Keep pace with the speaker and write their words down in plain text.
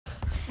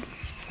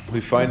We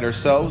find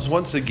ourselves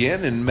once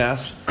again in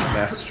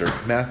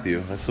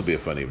Matthew. This will be a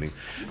fun evening.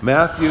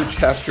 Matthew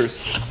chapter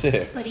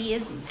 6. But he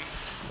is.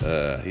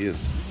 He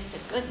is He's a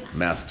good man.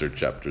 Master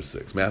chapter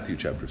 6. Matthew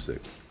chapter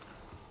 6.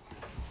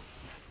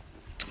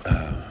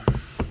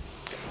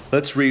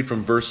 Let's read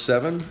from verse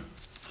 7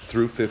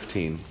 through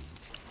 15.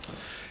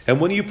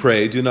 And when you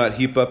pray, do not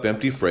heap up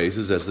empty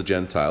phrases as the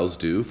Gentiles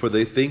do, for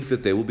they think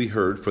that they will be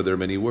heard for their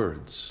many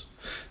words.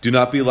 Do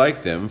not be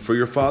like them, for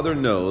your Father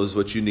knows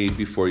what you need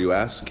before you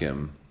ask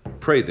him.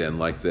 Pray then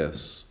like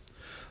this: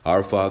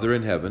 Our Father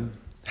in heaven,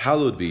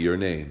 hallowed be your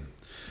name.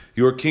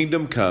 Your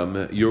kingdom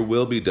come, your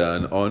will be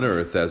done on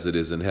earth as it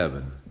is in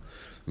heaven.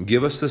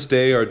 Give us this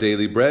day our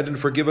daily bread, and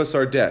forgive us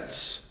our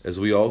debts, as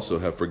we also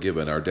have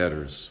forgiven our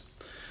debtors.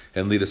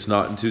 And lead us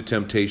not into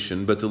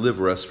temptation, but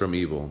deliver us from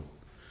evil.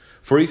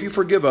 For if you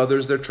forgive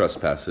others their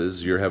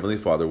trespasses, your heavenly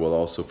Father will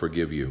also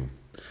forgive you.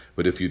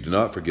 But if you do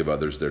not forgive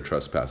others their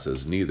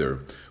trespasses, neither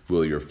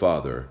will your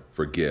Father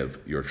forgive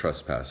your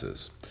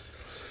trespasses.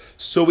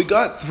 So we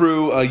got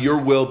through your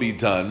will be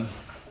done.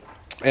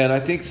 And I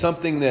think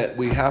something that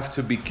we have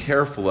to be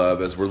careful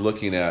of as we're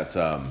looking at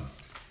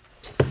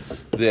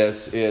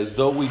this is,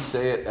 though we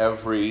say it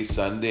every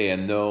Sunday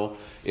and though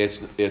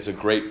it's a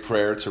great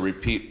prayer to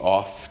repeat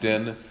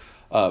often,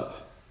 the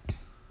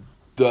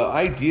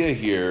idea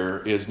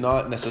here is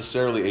not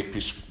necessarily a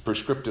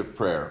prescriptive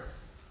prayer,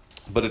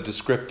 but a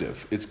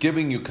descriptive. It's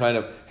giving you kind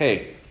of,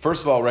 hey,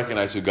 first of all,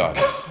 recognize who God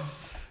is.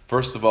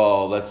 First of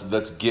all,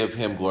 let's give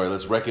him glory.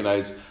 Let's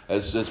recognize,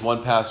 as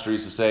one pastor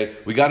used to say,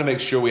 we got to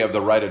make sure we have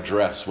the right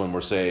address when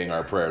we're saying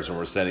our prayers, when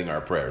we're sending our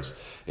prayers.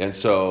 And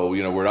so,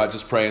 we're not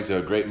just praying to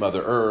a great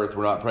Mother Earth.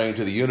 We're not praying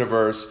to the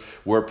universe.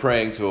 We're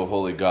praying to a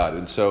holy God.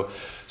 And so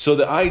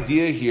the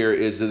idea here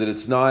is that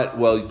it's not,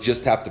 well, you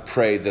just have to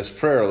pray this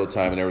prayer all the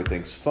time and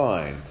everything's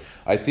fine.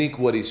 I think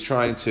what he's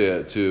trying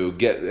to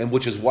get, and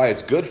which is why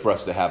it's good for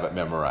us to have it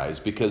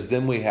memorized, because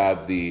then we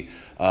have the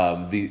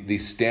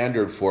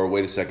standard for,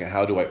 wait a second,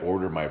 how do I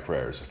order my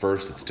prayers?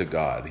 First, it's to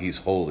God. He's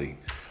holy.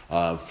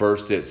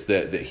 First, it's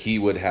that he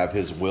would have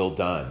his will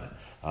done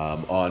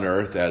on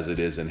earth as it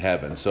is in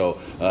heaven. So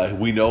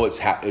we know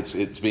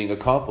it's being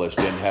accomplished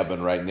in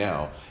heaven right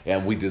now,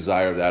 and we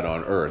desire that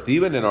on earth.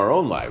 Even in our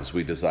own lives,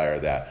 we desire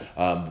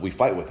that. We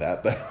fight with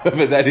that,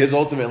 but that is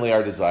ultimately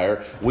our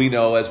desire. We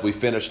know, as we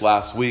finished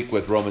last week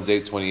with Romans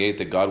 8:28,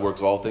 that God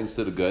works all things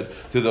to the good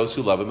to those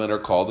who love him and are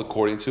called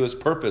according to his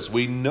purpose.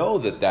 We know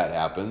that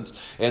happens.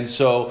 And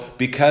so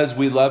because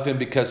we love him,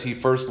 because he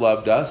first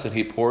loved us and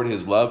he poured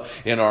his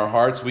love in our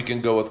hearts, we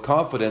can go with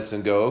confidence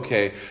and go,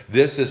 okay,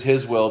 this is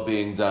his will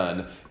being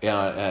done,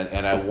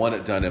 and I want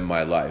it done in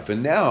my life.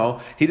 And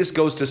now he just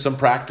goes to some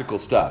practical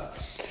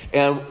stuff.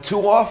 And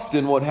too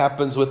often what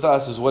happens with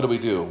us is, what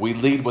do? We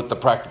lead with the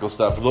practical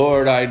stuff.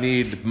 Lord, I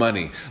need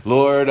money.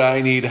 Lord,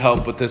 I need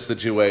help with this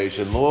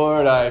situation.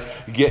 Lord, I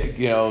get,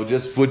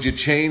 just would you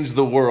change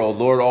the world?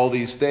 Lord, all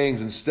these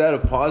things, instead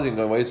of pausing and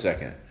going, wait a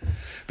second.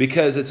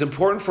 Because it's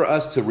important for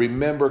us to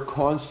remember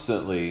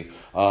constantly,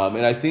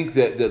 and I think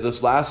that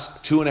this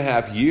last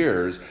 2.5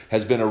 years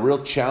has been a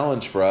real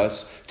challenge for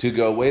us to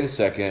go, wait a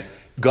second,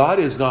 God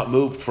is not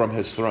moved from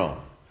his throne.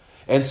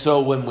 And so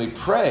when we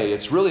pray,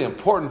 it's really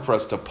important for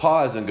us to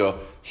pause and go,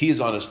 he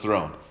is on his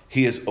throne.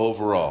 He is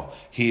overall.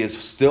 He is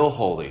still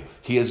holy.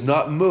 He is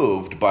not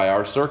moved by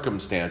our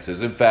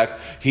circumstances. In fact,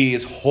 he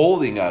is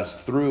holding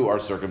us through our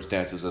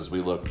circumstances, as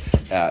we look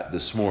at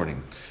this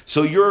morning.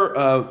 So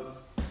your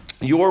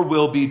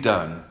will be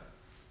done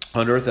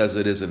on earth as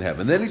it is in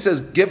heaven. Then he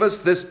says, give us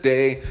this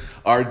day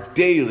our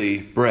daily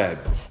bread.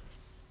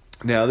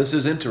 Now, this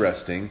is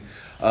interesting.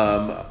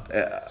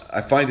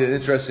 I find it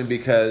interesting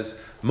because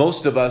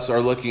most of us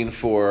are looking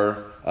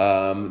for,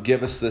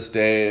 give us this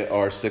day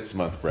our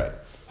 6-month bread.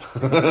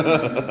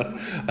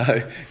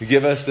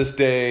 Give us this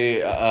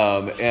day,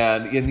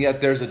 and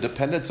yet there's a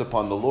dependence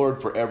upon the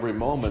Lord for every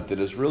moment that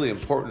is really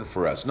important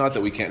for us. Not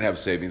that we can't have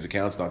savings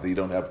accounts, not that you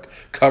don't have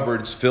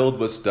cupboards filled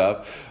with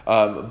stuff,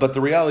 but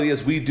the reality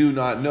is we do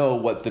not know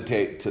what the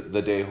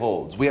day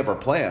holds. We have our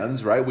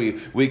plans, right? We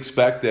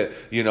expect that,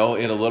 in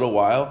a little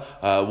while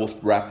we'll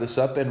wrap this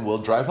up and we'll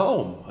drive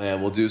home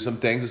and we'll do some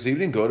things this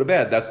evening, go to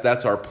bed.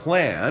 That's our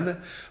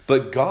plan.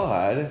 But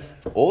God,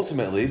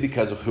 ultimately,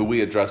 because of who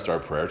we addressed our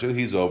prayer to,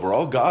 he's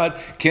overall, God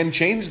can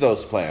change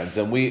those plans.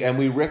 And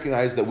we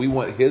recognize that we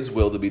want his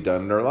will to be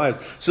done in our lives.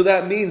 So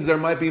that means there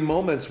might be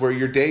moments where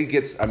your day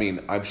gets,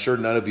 I'm sure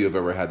none of you have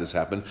ever had this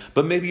happen,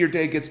 but maybe your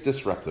day gets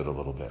disrupted a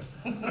little bit.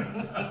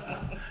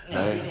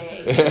 Right?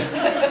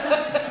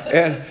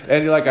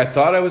 and you're like, I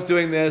thought I was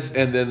doing this,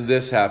 and then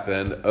this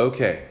happened.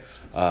 Okay.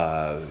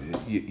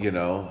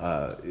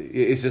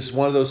 It's just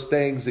one of those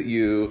things that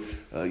you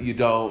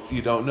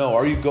don't know,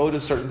 or you go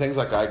to certain things.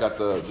 Like I got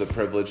the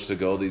privilege to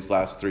go these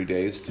last 3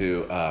 days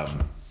to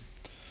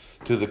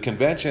the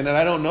convention, and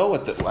I didn't know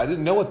what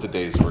the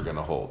days were going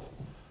to hold.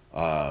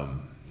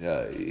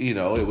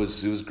 It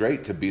was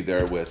great to be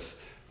there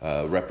with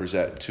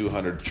represent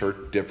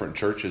 200 different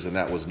churches, and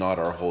that was not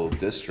our whole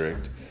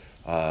district.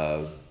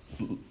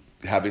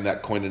 Having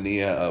that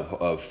koinonia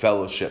of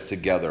fellowship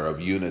together, of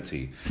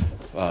unity.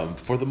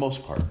 for the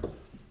most part.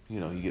 You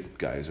know, you get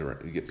guys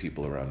around, you get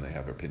people around, they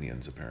have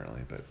opinions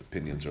apparently, but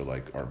opinions are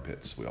like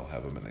armpits. We all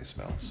have them and they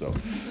smell. So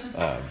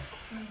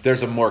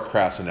there's a more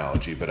crass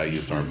analogy, but I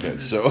used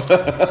armpits. So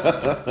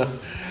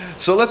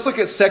so let's look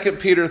at 2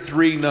 Peter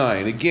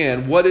 3:9.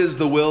 Again, what is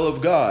the will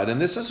of God?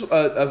 And this is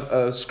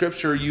a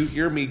scripture you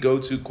hear me go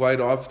to quite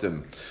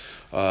often.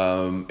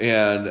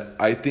 And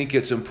I think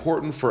it's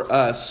important for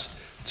us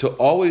to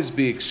always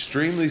be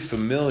extremely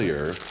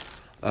familiar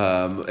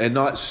and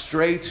not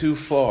stray too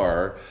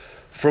far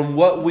from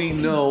what we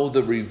know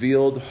the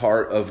revealed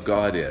heart of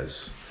God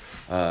is.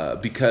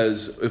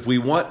 Because if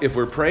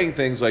we're praying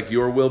things like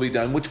your will be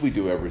done, which we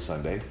do every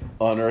Sunday,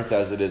 on earth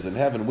as it is in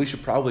heaven, we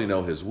should probably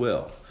know his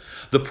will.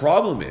 The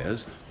problem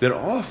is that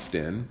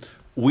often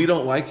we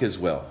don't like his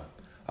will.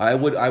 I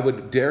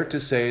would dare to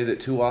say that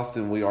too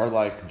often we are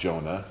like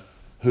Jonah,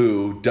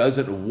 who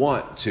doesn't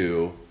want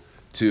to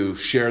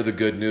share the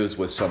good news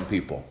with some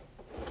people.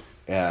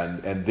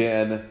 And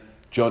then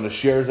Jonah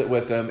shares it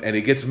with them, and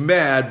he gets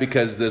mad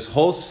because this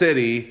whole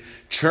city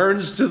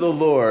turns to the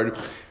Lord,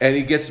 and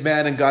he gets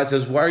mad, and God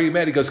says, why are you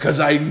mad? He goes,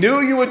 because I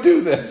knew you would do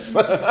this.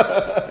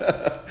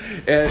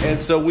 and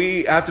so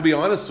we have to be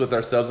honest with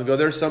ourselves and go,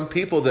 there's some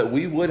people that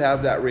we would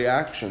have that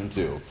reaction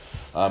to.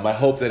 I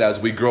hope that as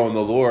we grow in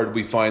the Lord,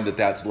 we find that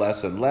that's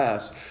less and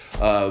less.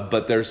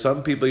 But there's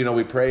some people,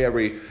 we pray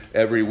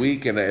every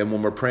week, and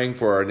when we're praying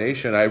for our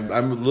nation,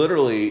 I'm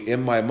literally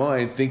in my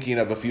mind thinking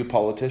of a few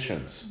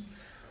politicians.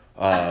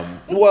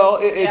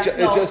 It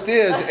just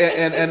is,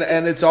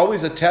 and it's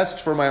always a test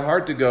for my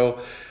heart to go,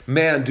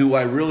 man, do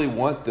I really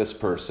want this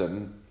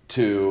person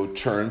to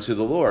turn to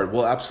the Lord?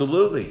 Well,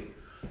 absolutely.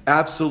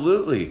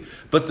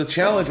 But the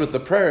challenge with the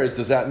prayer is,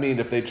 does that mean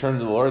if they turn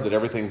to the Lord that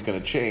everything's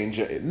going to change?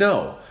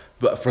 No.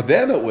 But for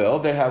them it will.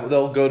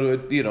 They'll go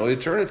to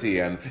eternity,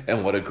 and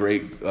what a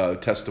great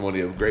testimony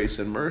of grace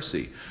and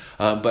mercy.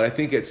 But I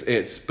think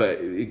but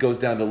it goes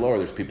down to lower.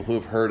 There's people who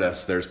have hurt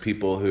us. There's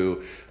people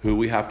who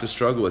we have to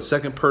struggle with.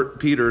 2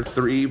 Peter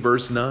 3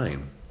 verse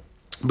 9.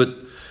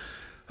 But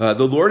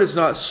the Lord is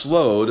not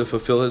slow to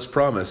fulfill his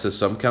promise, as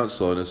some count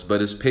slowness,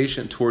 but is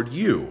patient toward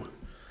you,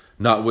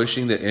 not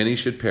wishing that any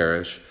should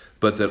perish,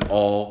 but that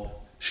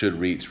all should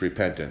reach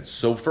repentance.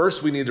 So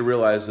first we need to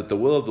realize that the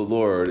will of the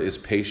Lord is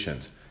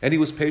patient. And he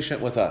was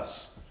patient with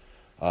us.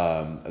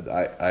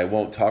 I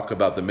won't talk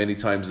about the many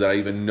times that I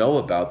even know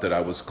about that I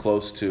was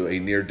close to a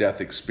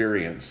near-death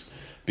experience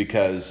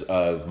because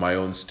of my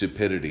own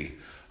stupidity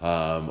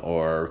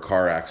or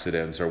car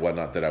accidents or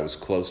whatnot that I was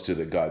close to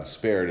that God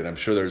spared. And I'm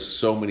sure there's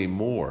so many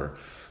more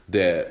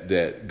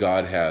that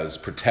God has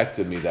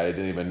protected me that I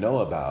didn't even know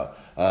about.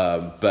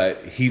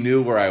 But he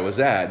knew where I was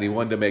at, and he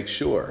wanted to make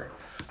sure.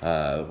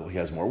 He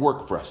has more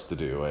work for us to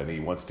do, and he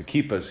wants to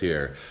keep us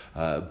here.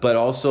 But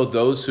also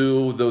those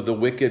who, the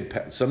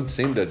wicked, some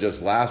seem to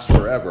just last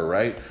forever,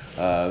 right?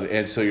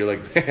 And so you're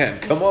like, man,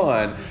 come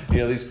on.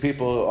 These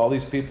people, all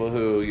these people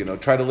who,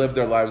 try to live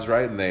their lives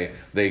right, and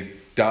they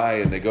die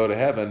and they go to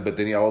heaven. But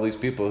then you have all these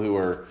people who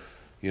are,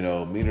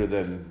 meaner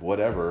than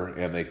whatever,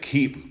 and they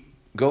keep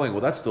going. Well,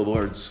 that's the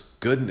Lord's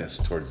goodness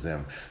towards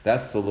them.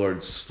 That's the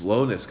Lord's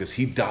slowness, because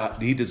he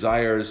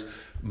desires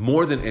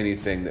more than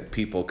anything that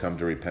people come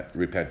to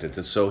repentance.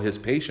 And so his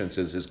patience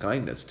is his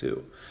kindness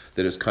too,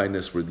 that his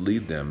kindness would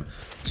lead them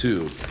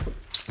to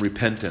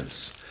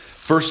repentance.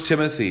 1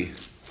 Timothy.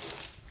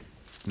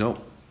 And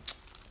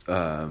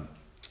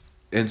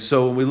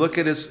so when we look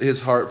at his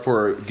heart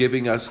for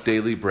giving us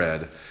daily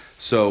bread,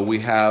 so we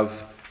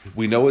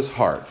know his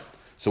heart.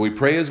 So we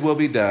pray his will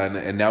be done,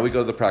 and now we go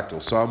to the practical.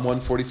 Psalm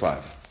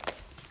 145.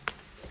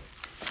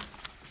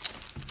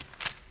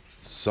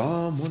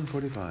 Psalm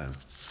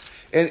 145.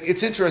 And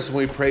it's interesting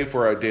when we pray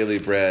for our daily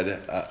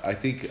bread. I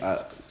think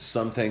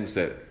some things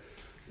that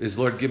is,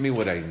 Lord, give me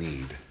what I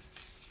need.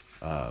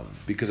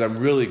 Because I'm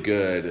really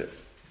good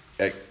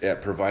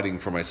at providing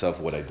for myself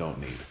what I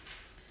don't need.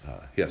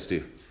 Yes,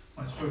 Steve?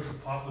 My spiritual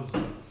pop was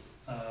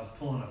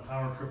pulling a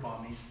power trip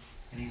on me.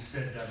 And he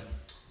said,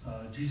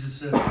 Jesus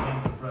said, I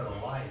am the bread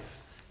of life.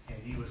 And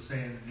he was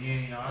saying the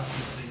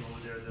Antiochian thing over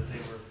there that they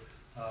were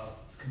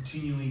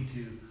continuing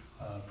to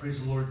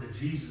praise the Lord that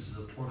Jesus is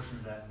a portion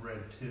of that bread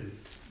too.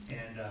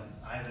 And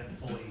I haven't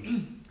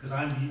fully, because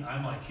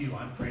I'm like you,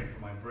 I'm praying for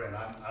my bread.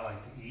 I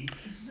like to eat.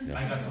 Yeah.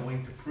 I got to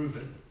wait to prove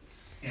it,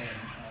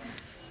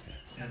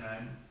 and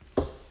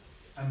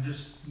I'm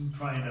just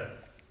trying to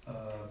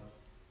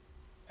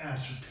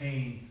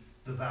ascertain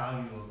the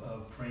value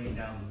of praying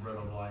down the bread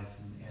of life.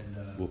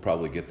 And we'll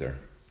probably get there.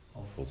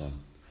 Hold on.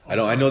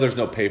 I know there's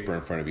no paper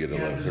in front of you to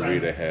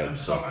read ahead. I'm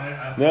sorry.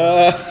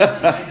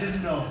 I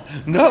didn't know.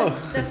 No.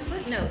 The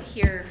footnote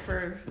here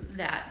for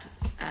that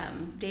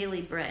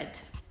daily bread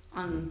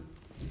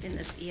in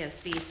this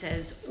ESV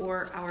says,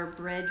 or our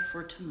bread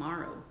for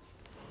tomorrow.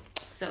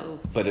 So.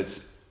 But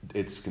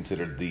it's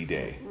considered the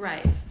day.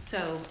 Right.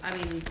 So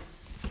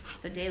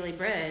the daily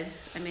bread.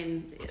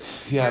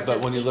 Yeah,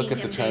 but when you look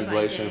at the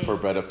translation for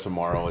bread of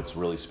tomorrow, it's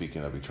really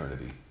speaking of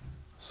eternity.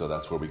 So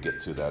that's where we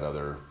get to that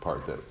other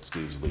part that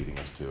Steve's leading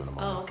us to in a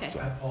moment. Oh, okay.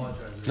 So. I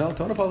apologize. No,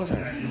 don't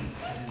apologize. I didn't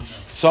know.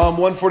 Psalm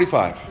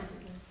 145.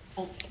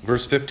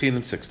 Verse 15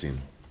 and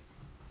 16.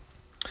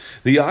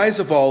 The eyes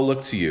of all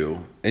look to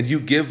you, and you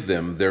give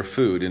them their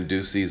food in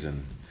due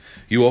season.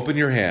 You open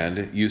your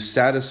hand, you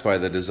satisfy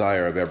the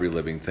desire of every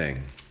living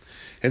thing.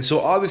 And so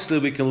obviously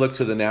we can look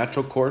to the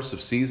natural course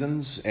of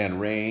seasons and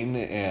rain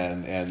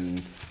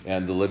and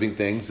the living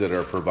things that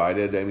are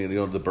provided. I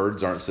mean, the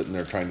birds aren't sitting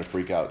there trying to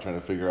freak out, trying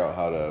to figure out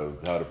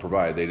how to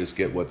provide. They just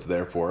get what's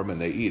there for them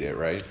and they eat it,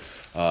 right?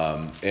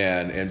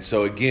 And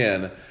so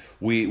again,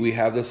 we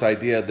have this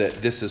idea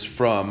that this is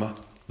from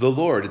the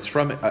Lord. It's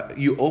from,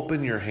 you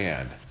open your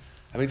hand.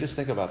 I mean, just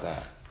think about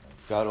that.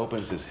 God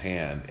opens his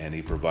hand and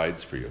he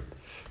provides for you.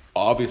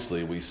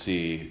 Obviously, we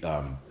see,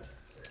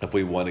 if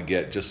we want to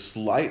get just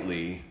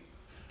slightly,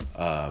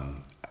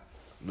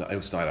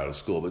 it's not out of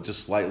school, but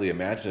just slightly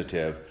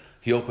imaginative,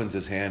 he opens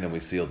his hand and we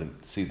see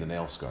the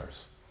nail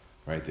scars,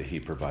 right, that he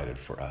provided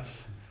for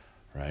us,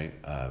 right?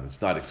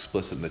 It's not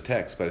explicit in the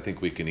text, but I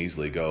think we can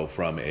easily go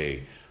from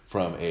a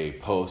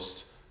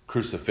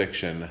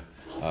post-crucifixion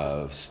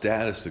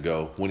status to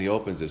go, when he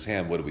opens his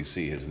hand, what do we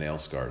see? His nail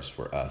scars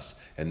for us.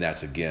 And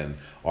that's, again,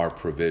 our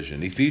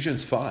provision.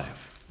 Ephesians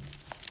 5,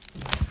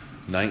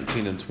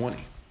 19 and 20.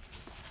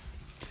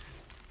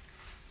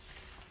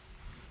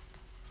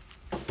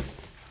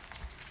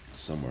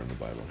 Somewhere in the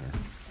Bible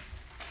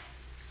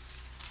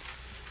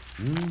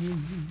here.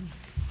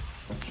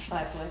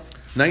 5 what?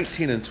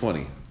 19 and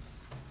 20.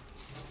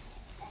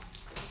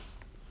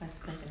 I was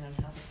thinking on how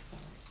to spell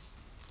it.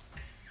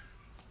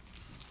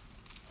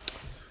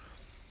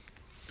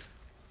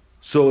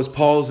 So as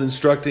Paul's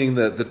instructing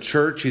the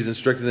church, he's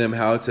instructing them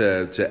how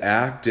to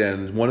act.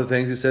 And one of the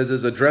things he says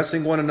is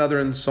addressing one another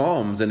in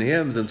psalms and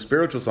hymns and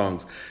spiritual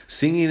songs,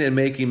 singing and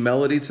making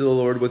melody to the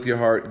Lord with your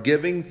heart,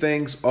 giving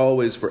thanks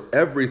always for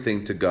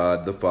everything to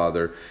God the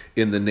Father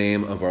in the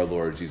name of our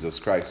Lord Jesus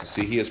Christ. You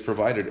see, he has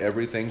provided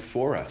everything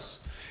for us.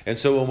 And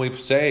so when we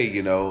say,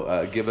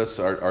 give us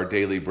our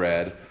daily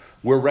bread,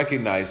 we're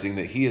recognizing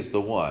that he is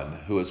the one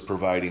who is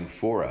providing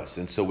for us.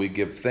 And so we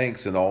give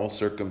thanks in all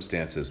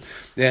circumstances.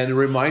 And it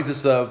reminds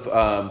us of,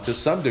 to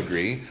some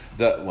degree,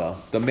 the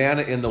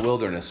manna in the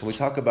wilderness. When we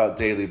talk about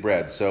daily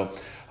bread. So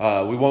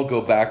we won't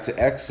go back to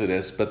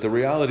Exodus, but the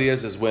reality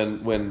is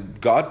when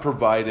God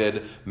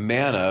provided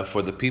manna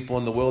for the people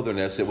in the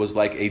wilderness, it was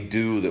like a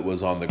dew that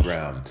was on the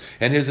ground.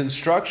 And his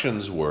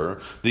instructions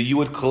were that you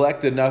would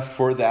collect enough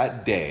for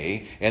that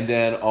day, and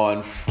then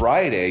on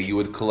Friday you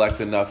would collect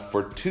enough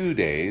for 2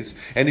 days.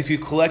 And if you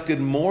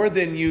collected more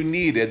than you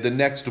needed, the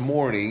next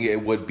morning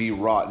it would be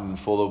rotten,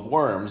 full of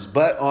worms.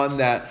 But on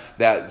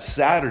that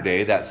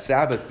Saturday, that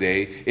Sabbath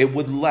day, it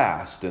would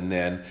last.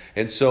 And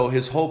so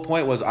his whole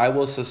point was, I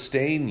will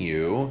sustain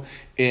you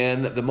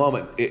in the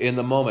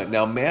moment.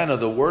 Now, manna,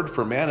 the word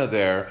for manna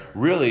there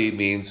really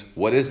means,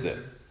 what is it?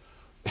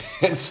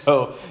 And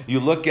so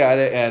you look at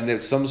it and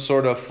it's some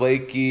sort of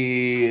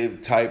flaky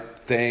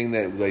type thing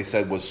that they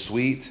said was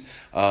sweet,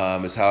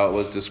 is how it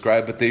was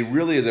described. But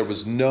there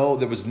was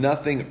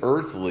nothing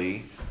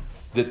earthly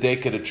that they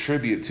could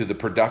attribute to the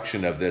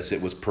production of this.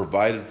 It was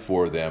provided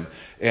for them,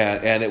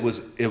 and it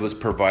was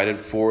provided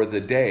for the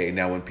day.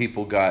 Now, when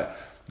people got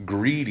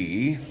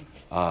greedy,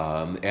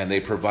 and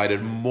they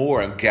provided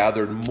more and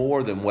gathered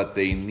more than what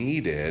they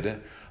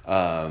needed,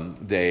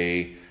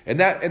 and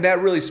that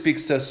really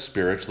speaks to us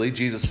spiritually.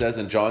 Jesus says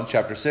in John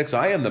chapter 6,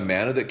 I am the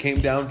manna that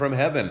came down from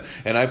heaven,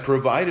 and I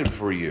provided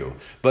for you.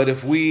 But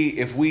if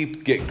we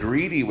get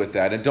greedy with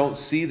that and don't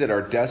see that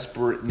our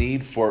desperate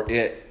need for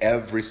it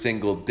every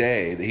single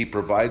day, that he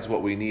provides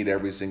what we need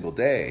every single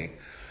day,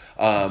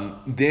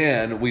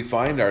 then we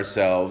find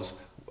ourselves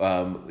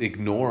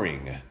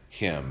ignoring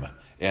him.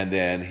 And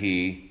then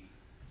he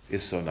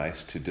is so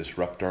nice to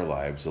disrupt our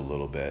lives a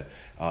little bit.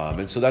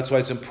 And so that's why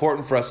it's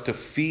important for us to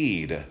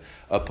feed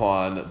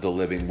upon the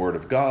living Word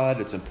of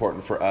God. It's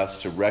important for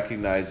us to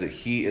recognize that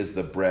he is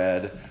the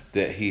bread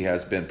that he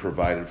has been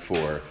provided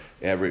for.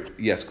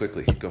 Yes,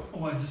 quickly, go. I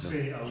want to just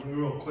say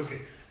real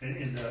quick,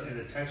 in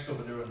the text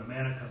over there when the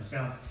manna comes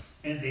down,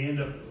 and they end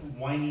up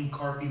whining,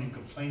 carping, and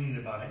complaining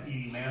about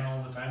eating manna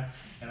all the time.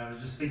 And I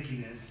was just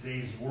thinking in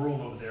today's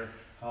world over there,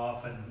 how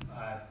often,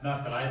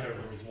 not that I've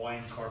ever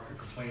whined, carped, or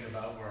complained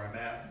about where I'm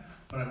at,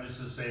 but I'm just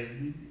to say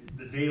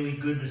the daily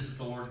goodness that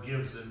the Lord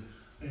gives, and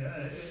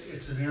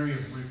it's an area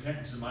of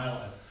repentance in my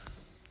life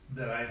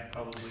that I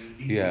probably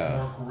need to be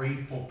more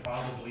grateful,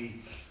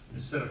 probably,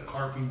 instead of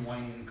carping,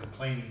 whining, and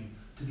complaining,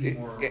 to be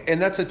more. And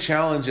that's a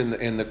challenge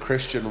in the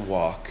Christian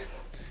walk,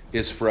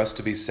 is for us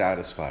to be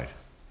satisfied.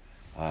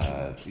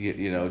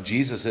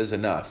 Jesus is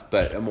enough,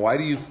 but why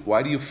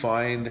do you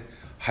find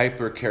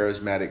hyper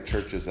charismatic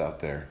churches out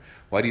there?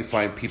 Why do you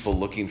find people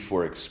looking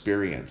for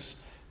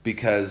experience?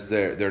 Because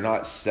they're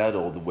not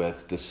settled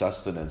with the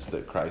sustenance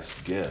that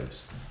Christ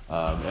gives.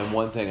 And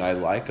one thing I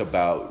like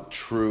about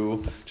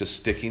just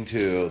sticking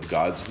to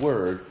God's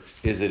word,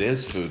 is it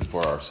is food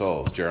for our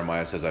souls.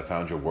 Jeremiah says, I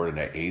found your word and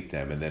I ate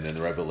them. And then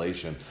in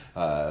Revelation,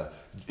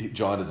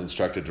 John is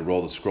instructed to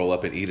roll the scroll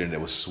up and eat it, and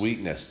it was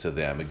sweetness to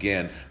them.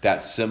 Again,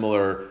 that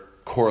similar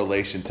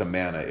correlation to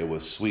manna. It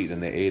was sweet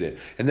and they ate it.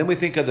 And then we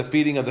think of the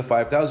feeding of the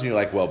 5,000. You're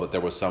like, well, but there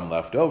was some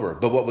left over.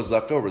 But what was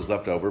left over was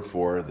left over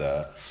for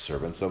the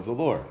servants of the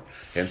Lord.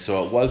 And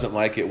so it wasn't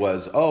like it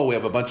was, oh, we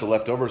have a bunch of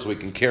leftovers we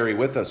can carry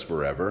with us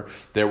forever.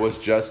 There was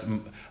just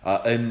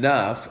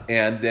enough.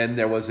 And then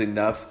there was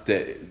enough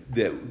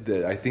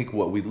that I think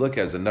what we look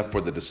at is enough for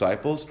the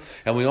disciples.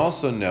 And we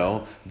also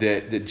know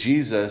that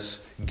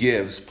Jesus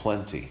gives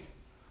plenty.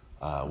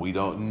 We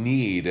don't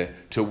need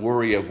to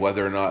worry of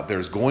whether or not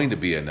there's going to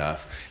be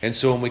enough. And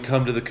so when we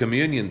come to the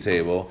communion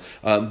table,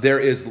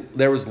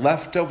 there was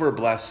leftover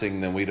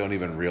blessing that we don't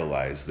even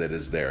realize that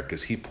is there,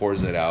 because he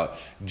pours it out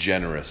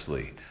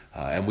generously.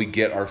 And we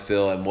get our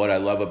fill. And what I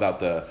love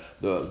about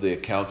the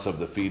accounts of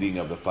the feeding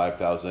of the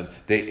 5,000,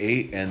 they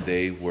ate and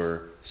they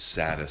were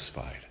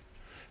satisfied.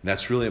 And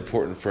that's really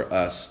important for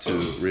us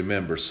to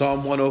remember.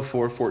 Psalm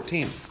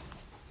 104:14.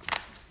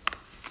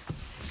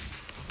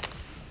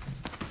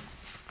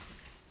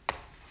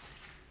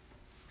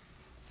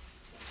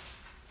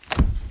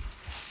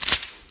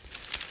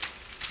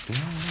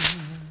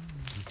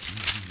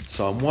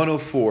 Psalm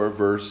 104,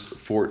 verse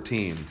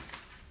 14.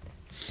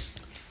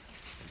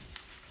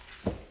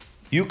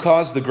 You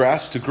cause the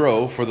grass to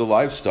grow for the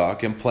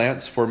livestock and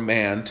plants for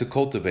man to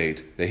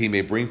cultivate, that he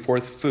may bring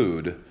forth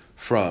food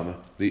from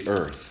the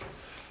earth.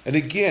 And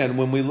again,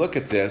 when we look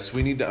at this,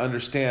 we need to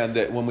understand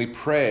that when we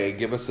pray,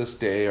 give us this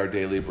day our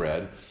daily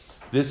bread,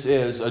 there's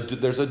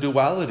a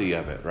duality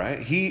of it, right?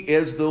 He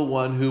is the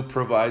one who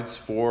provides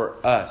for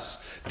us.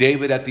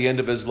 David, at the end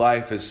of his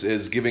life,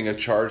 is giving a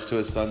charge to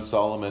his son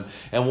Solomon.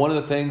 And one of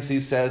the things he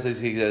says is,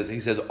 he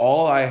says,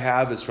 all I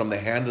have is from the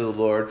hand of the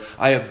Lord.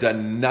 I have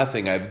done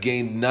nothing. I've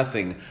gained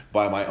nothing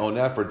by my own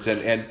efforts.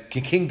 And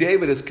King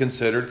David is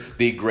considered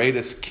the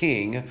greatest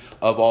king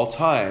of all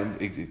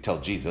time, tell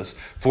Jesus,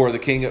 for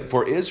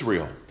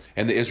Israel.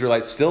 And the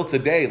Israelites still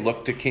today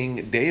look to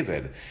King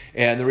David.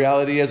 And the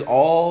reality is,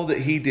 all that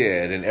he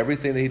did and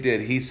everything that he did,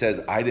 he says,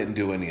 I didn't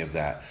do any of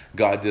that.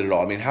 God did it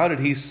all. I mean, how did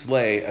he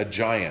slay a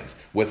giant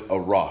with a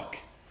rock?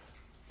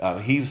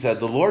 He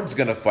said, the Lord's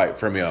going to fight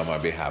for me on my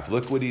behalf.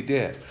 Look what he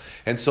did.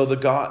 And so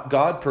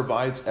God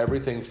provides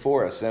everything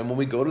for us. And when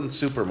we go to the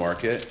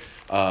supermarket,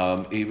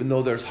 even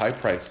though there's high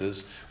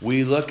prices,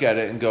 we look at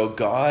it and go,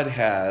 God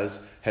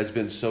has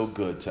been so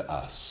good to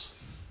us.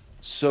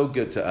 So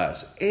good to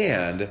us.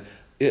 And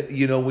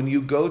when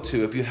you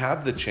if you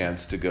have the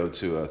chance to go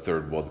to a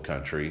third world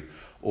country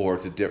or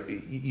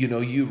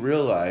you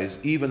realize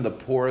even the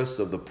poorest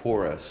of the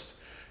poorest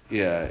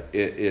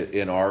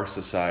in our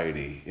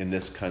society, in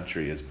this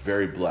country, is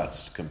very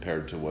blessed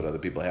compared to what other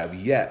people have.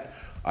 Yet,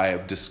 I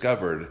have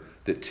discovered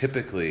that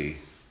typically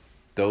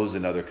those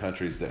in other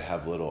countries that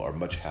have little are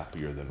much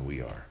happier than we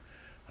are,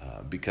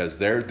 because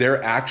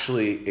they're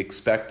actually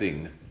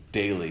expecting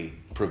daily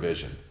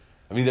provision.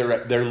 I mean,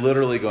 they're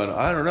literally going,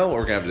 I don't know what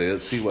we're going to have today.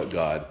 Let's see what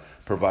God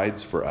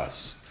provides for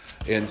us.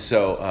 And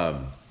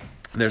so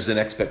there's an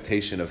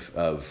expectation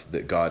of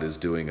that God is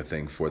doing a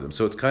thing for them.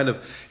 So it's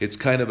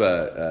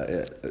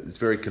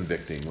very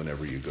convicting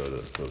whenever you go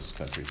to those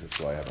countries. That's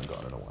why I haven't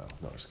gone in a while.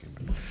 No, just kidding.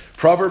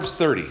 Proverbs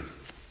 30,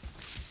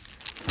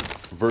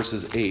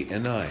 verses 8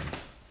 and 9.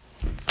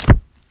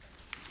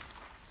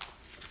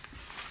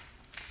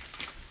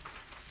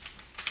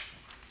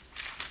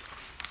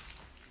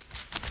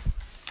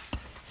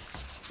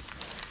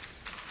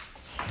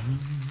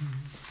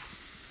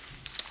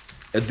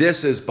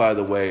 This is, by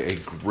the way, a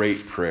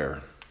great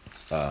prayer.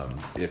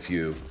 If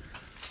you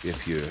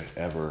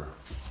ever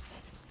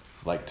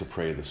like to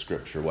pray the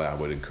scripture, well, I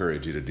would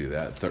encourage you to do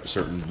that.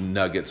 Certain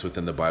nuggets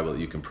within the Bible that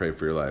you can pray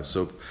for your life.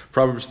 So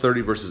Proverbs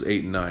 30, verses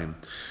 8 and 9.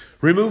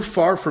 Remove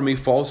far from me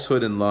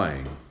falsehood and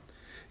lying.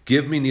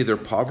 Give me neither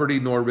poverty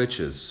nor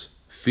riches.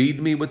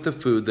 Feed me with the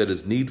food that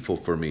is needful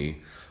for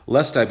me,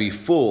 lest I be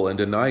full and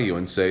deny you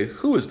and say,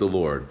 who is the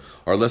Lord?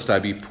 Or lest I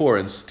be poor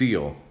and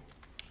steal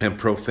and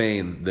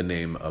profane the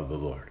name of the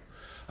Lord.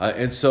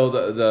 And so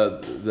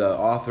the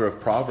author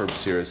of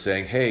Proverbs here is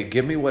saying, hey,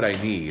 give me what I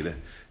need.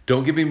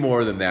 Don't give me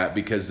more than that,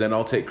 because then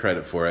I'll take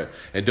credit for it.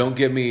 And don't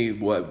give me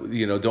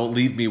don't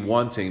leave me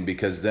wanting,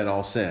 because then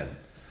I'll sin.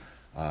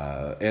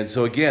 And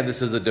so again,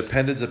 this is a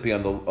dependency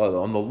on the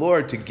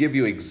Lord to give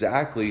you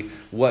exactly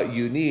what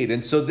you need.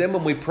 And so then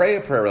when we pray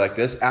a prayer like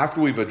this,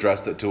 after we've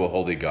addressed it to a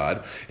holy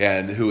God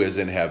and who is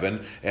in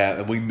heaven,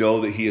 and we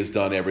know that he has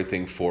done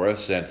everything for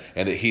us and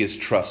that he is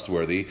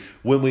trustworthy,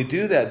 when we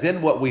do that,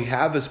 then what we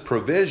have as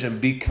provision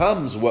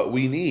becomes what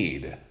we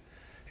need.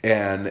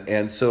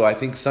 And so I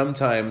think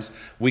sometimes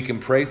we can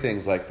pray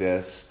things like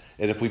this,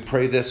 and if we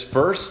pray this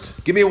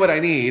first, give me what I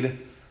need,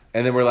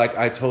 and then we're like,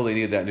 I totally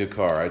need that new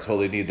car. I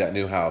totally need that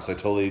new house. I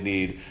totally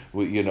need,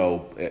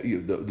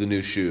 the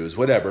new shoes,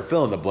 whatever.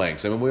 Fill in the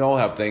blanks. I mean, we all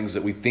have things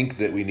that we think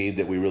that we need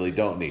that we really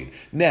don't need.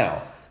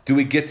 Now, do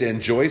we get to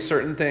enjoy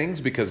certain things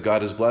because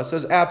God has blessed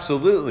us?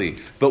 Absolutely.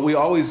 But we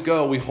always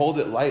we hold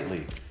it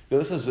lightly.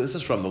 This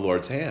is from the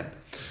Lord's hand.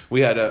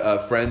 We had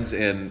friends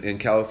in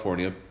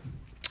California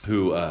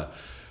who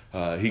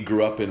He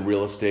grew up in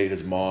real estate.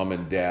 His mom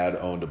and dad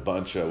owned a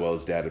bunch of, well,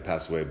 his dad had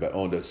passed away, but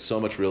owned so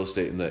much real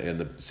estate in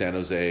the San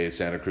Jose,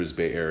 Santa Cruz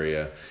Bay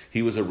area.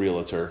 He was a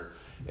realtor,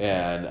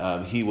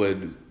 and he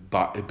would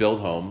build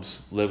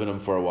homes, live in them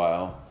for a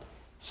while,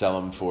 sell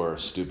them for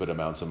stupid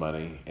amounts of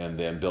money, and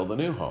then build a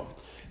new home.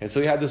 And so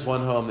he had this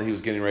one home that he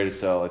was getting ready to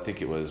sell. I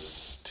think it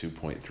was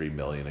 $2.3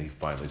 million. And he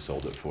finally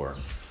sold it for.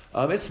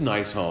 It's a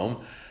nice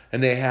home.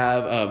 And they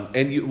have,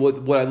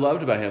 what I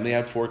loved about him, they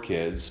had 4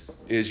 kids,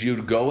 is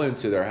you'd go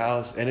into their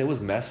house and it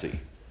was messy.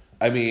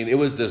 I mean, it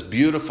was this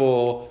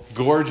beautiful,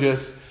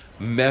 gorgeous,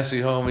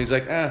 messy home. And he's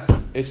like,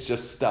 it's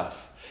just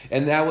stuff.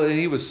 And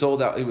he was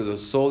sold out. He was a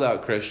sold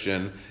out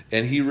Christian.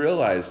 And he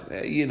realized,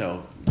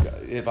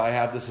 if I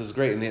have this is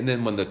great. And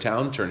then when the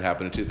downturn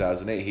happened in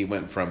 2008, he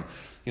went from,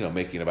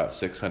 making about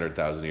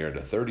 $600,000 a year to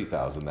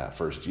 $30,000 that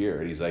first year.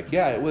 And he's like,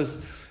 it was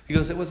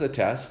a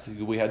test.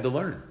 We had to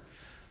learn.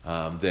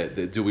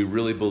 That do we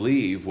really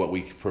believe what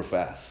we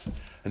profess?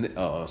 And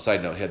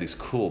side note, he had these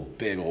cool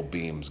big old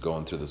beams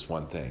going through this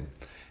one thing,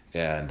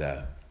 and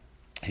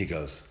he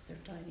goes,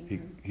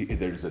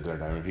 "There's their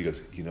dining room." He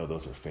goes,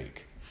 "Those are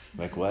fake." I'm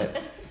like,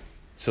 what?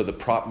 So the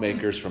prop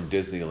makers from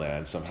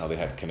Disneyland, somehow they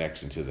had a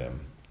connection to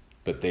them,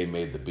 but they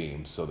made the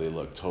beams so they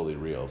looked totally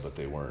real, but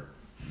they weren't.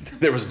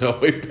 There was no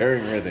way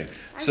pairing or anything.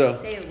 I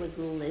would say it was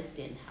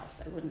lived-in house.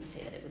 I wouldn't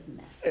say that it was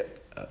messy.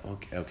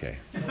 Okay.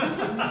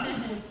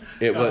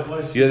 It was.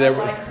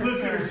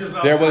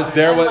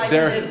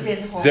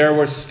 There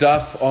was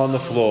stuff on the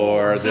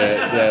floor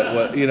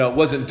that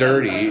wasn't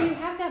dirty. You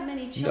have that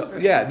many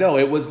children.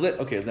 It was lit.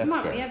 Okay, that's Come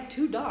on, fair. we have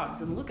 2 dogs,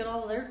 and look at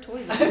all their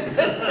toys. I was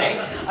gonna say,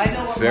 I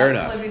know what Fair my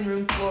enough. living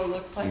room floor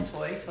looks like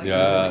toy.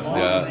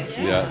 Yeah.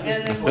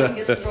 And then one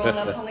gets thrown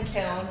up on the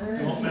counter.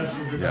 Don't mess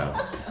with the Yeah.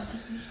 dogs.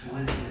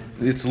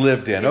 It's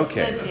lived in.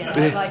 Okay. It's lived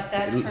in. I like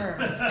that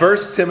term.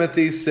 1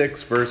 Timothy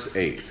 6, verse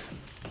 8.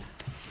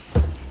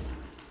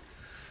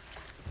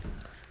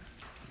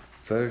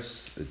 1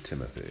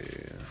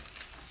 Timothy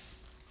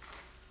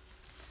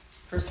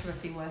 1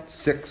 Timothy what?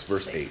 6,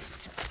 verse 8.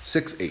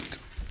 6:8.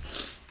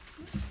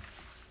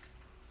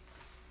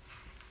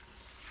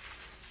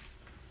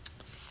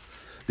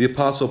 The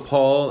Apostle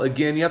Paul,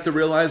 again, you have to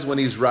realize when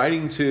he's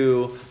writing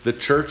to the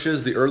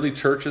churches, the early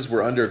churches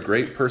were under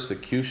great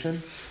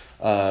persecution.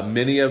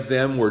 Many of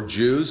them were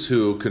Jews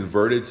who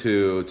converted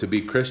to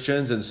be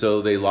Christians, and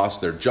so they lost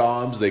their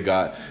jobs. They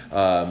got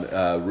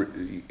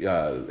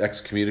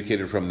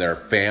excommunicated from their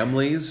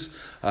families,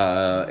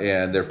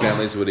 and their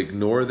families would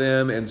ignore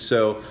them. And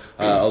so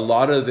a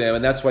lot of them,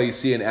 and that's why you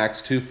see in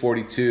Acts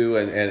 2:42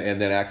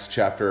 and then Acts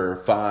chapter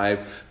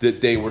 5,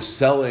 that they were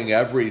selling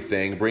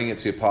everything, bringing it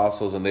to the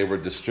apostles, and they were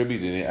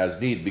distributing it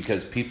as need,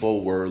 because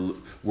people were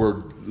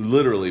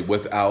literally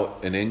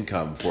without an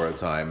income for a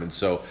time. And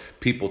so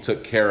people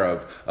took care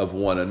of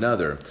one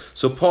another.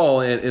 So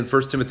Paul in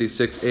 1 Timothy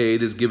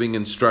 6:8 is giving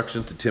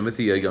instruction to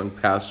Timothy, a young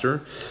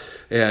pastor.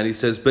 And he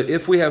says, "But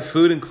if we have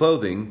food and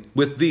clothing,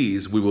 with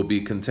these we will be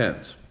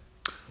content."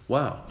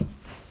 Wow.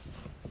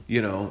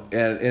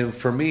 And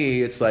for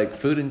me, it's like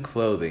food and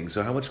clothing.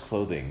 So how much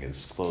clothing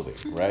is clothing,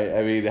 right?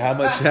 I mean,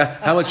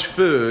 how much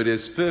food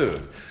is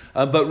food?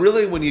 But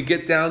really, when you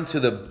get down to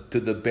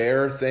the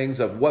bare things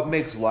of what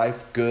makes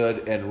life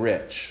good and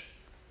rich,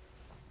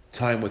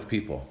 time with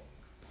people,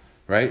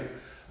 right?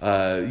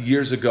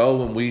 Years ago,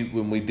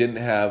 when we didn't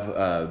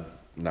have,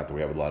 not that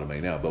we have a lot of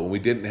money now, but when we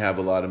didn't have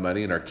a lot of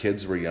money and our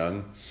kids were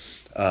young,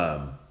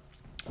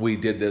 we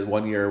did the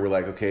one year. We're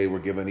like, okay, we're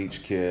giving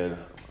each kid.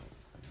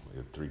 We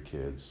had 3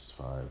 kids,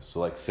 5, so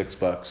like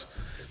 $6.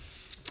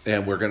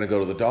 And we're going to go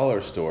to the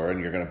dollar store,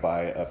 and you're going to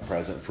buy a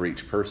present for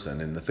each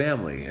person in the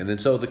family. And then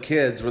so the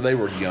kids, they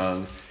were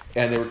young,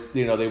 and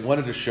they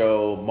wanted to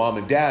show mom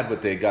and dad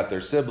what they got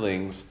their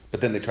siblings, but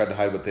then they tried to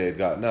hide what they had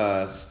gotten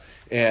us.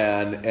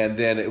 And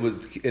then it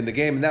was in the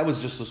game, and that was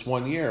just this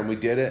one year, and we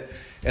did it.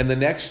 And the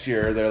next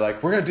year, they're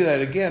like, we're going to do that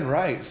again,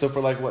 right? So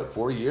for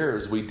 4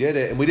 years, we did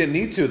it, and we didn't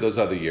need to those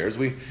other years.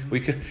 We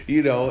could,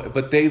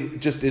 but they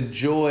just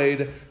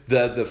enjoyed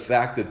the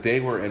fact that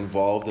they were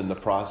involved in the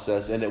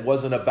process, and it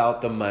wasn't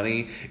about the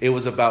money. It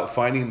was about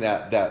finding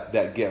that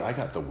gift. I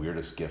got the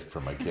weirdest gift for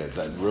my kids.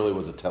 That really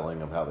was a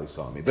telling of how they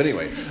saw me. But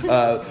anyway,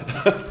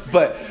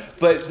 but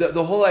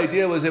the whole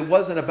idea was it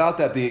wasn't about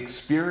that. The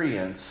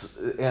experience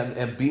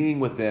and being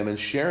with them and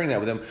sharing that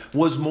with them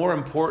was more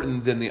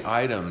important than the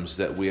items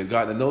that we had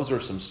gotten. And those are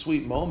some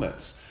sweet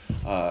moments.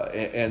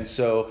 And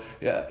so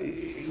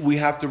we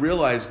have to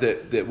realize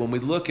that when we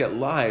look at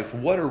life,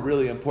 what are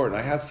really important?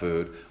 I have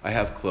food. I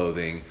have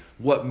clothing.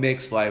 What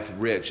makes life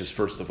rich is,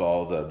 first of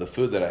all, the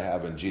food that I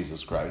have in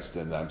Jesus Christ,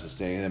 and I'm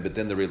sustaining them. But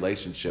then the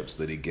relationships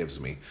that he gives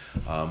me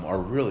are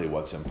really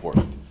what's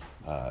important.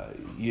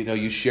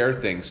 You share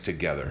things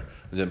together.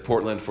 I was in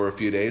Portland for a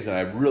few days, and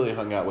I really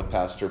hung out with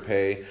Pastor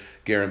Pei,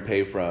 Garen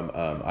Pei from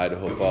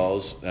Idaho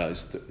Falls.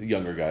 He's a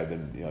younger guy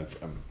than,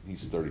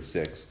 he's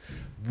 36.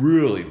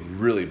 Really,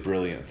 really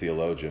brilliant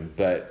theologian,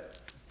 but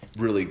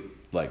really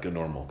like a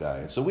normal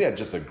guy. So we had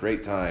just a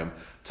great time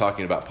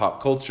talking about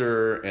pop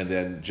culture, and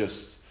then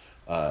just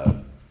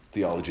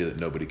theology that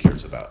nobody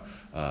cares about.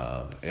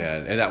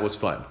 And that was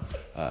fun.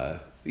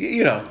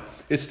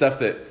 It's stuff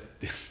that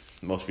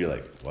most of you are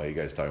like, why are you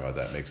guys talking about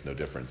that? It makes no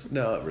difference.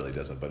 No, it really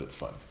doesn't, but it's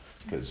fun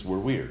because we're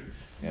weird.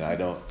 And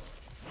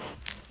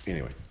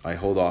anyway, I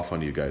hold off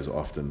on you guys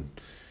often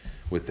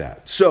with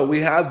that. So we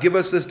have, give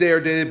us this day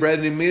our daily bread,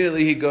 and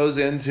immediately he goes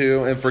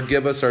into, and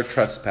forgive us our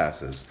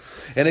trespasses.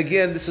 And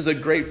again, this is a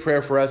great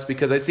prayer for us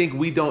because I think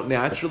we don't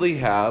naturally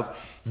have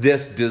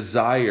this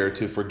desire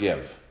to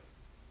forgive.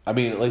 I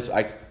mean, at least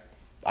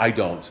I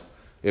don't.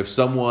 If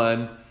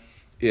someone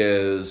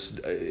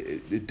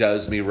it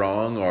does me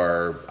wrong,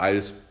 or I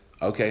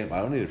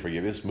don't need to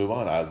forgive you, just move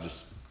on. I'll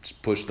just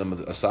push them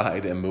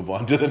aside and move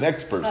on to the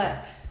next person.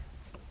 But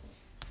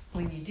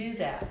when you do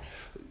that,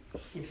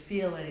 you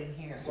feel it in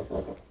here.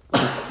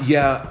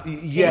 Yeah.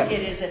 It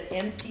is an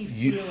empty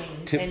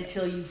feeling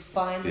until you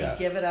finally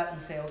give it up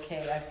and say, okay,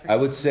 I forgive. I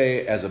would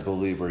say as a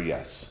believer,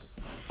 yes.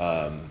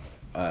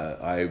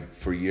 I,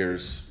 for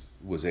years,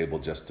 was able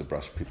just to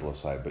brush people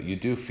aside, but you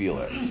do feel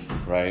it,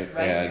 right?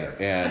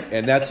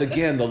 And that's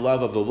again the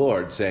love of the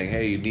Lord saying,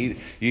 hey, you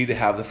need to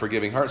have the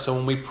forgiving heart. So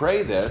when we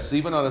pray this,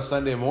 even on a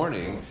Sunday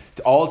morning,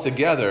 all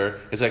together,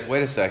 it's like,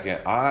 wait a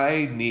second,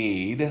 I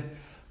need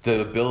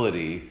the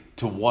ability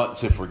to want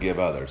to forgive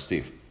others.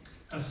 Steve?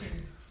 I was saying,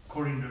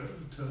 according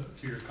to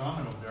your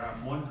comment over there,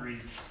 I'm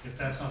wondering if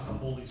that's not the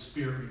Holy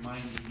Spirit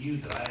reminding you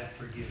that I have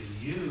forgiven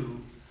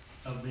you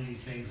of many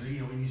things.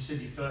 When you said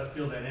you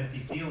feel that empty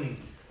feeling,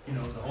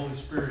 the Holy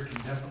Spirit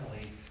can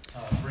definitely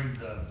bring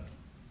the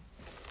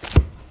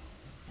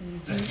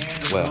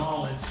hand of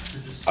knowledge to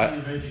the seed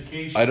of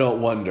education. I don't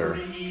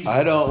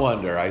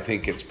wonder. I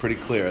think it's pretty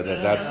clear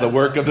that that's the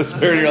work of the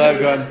Spirit in your life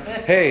going,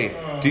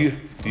 hey, do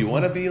you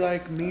want to be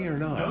like me or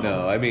not?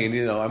 No, I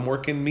mean, I'm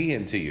working me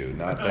into you,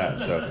 not that.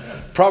 So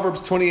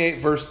Proverbs 28,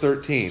 verse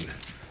 13.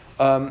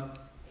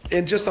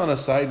 And just on a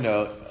side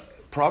note,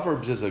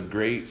 Proverbs is a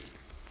great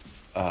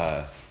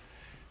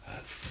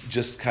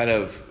just kind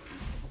of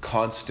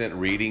constant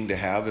reading to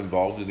have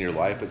involved in your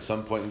life at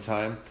some point in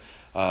time.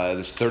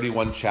 There's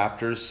 31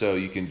 chapters, so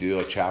you can do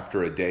a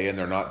chapter a day, and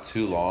they're not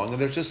too long. And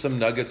there's just some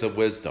nuggets of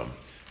wisdom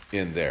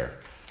in there.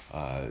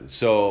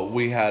 So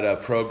we had a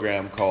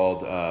program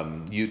called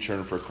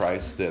U-Turn for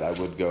Christ that I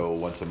would go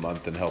once a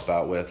month and help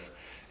out with.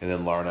 And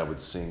then Laura and I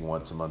would sing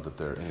once a month up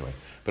there. Anyway,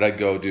 but I'd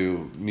go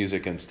do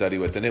music and study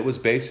with. And it was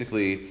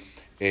basically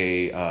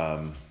a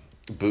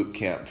boot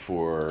camp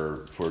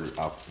for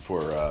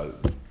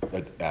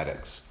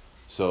addicts.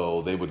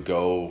 So they would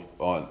go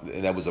on,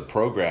 and that was a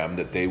program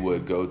that they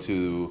would go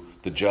to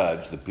the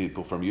judge, the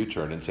people from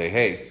U-Turn, and say,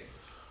 hey,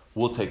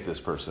 we'll take this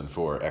person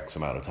for X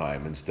amount of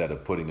time instead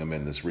of putting them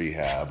in this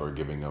rehab or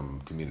giving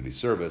them community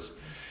service.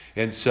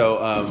 And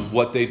so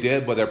what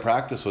their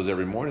practice was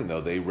every morning,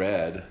 though, they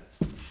read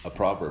a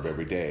proverb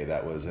every day.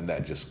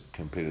 That just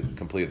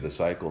completed the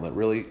cycle. And it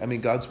really,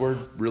 God's word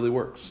really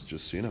works,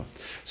 just so you know.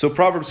 So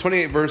Proverbs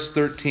 28, verse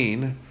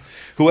 13,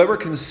 whoever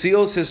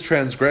conceals his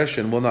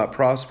transgression will not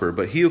prosper,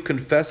 but he who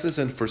confesses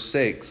and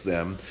forsakes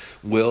them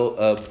will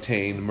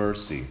obtain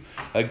mercy.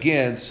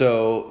 Again,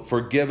 so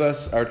forgive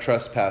us our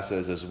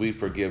trespasses as we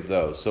forgive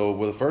those. So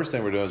the first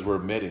thing we're doing is we're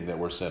admitting that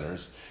we're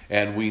sinners,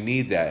 and we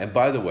need that. And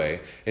by the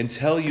way,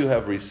 until you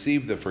have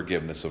received the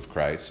forgiveness of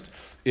Christ,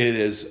 it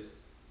is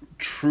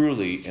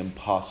truly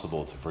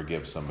impossible to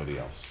forgive somebody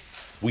else.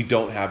 We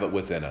don't have it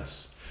within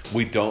us.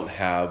 We don't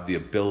have the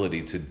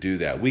ability to do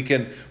that. We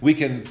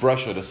can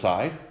brush it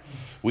aside.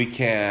 We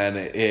can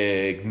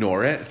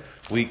ignore it.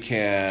 We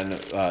can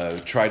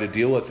try to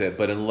deal with it.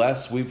 But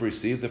unless we've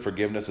received the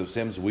forgiveness of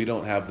sins, we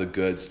don't have the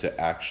goods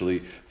to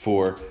actually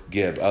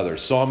forgive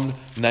others. Psalm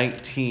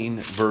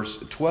 19, verse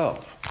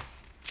 12.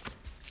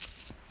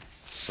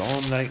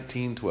 Psalm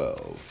 19,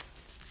 12.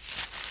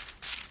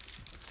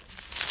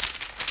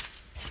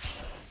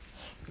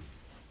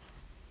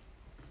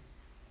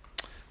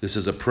 This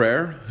is a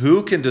prayer.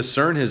 Who can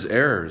discern his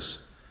errors?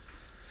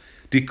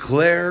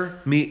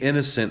 Declare me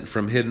innocent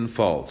from hidden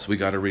faults. We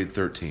got to read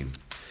 13.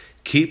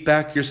 Keep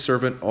back your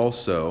servant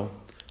also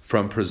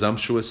from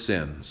presumptuous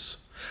sins.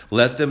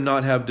 Let them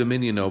not have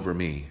dominion over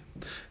me.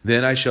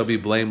 Then I shall be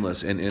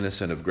blameless and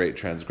innocent of great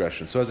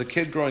transgression. So as a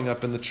kid growing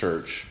up in the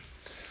church,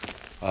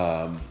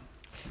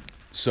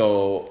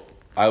 so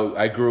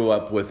I grew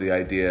up with the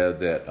idea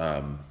that,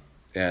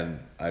 and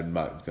I'm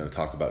not going to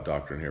talk about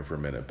doctrine here for a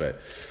minute,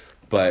 but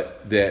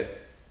that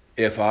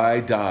if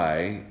I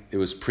die, it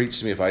was preached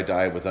to me, if I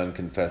die with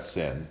unconfessed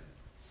sin,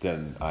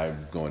 then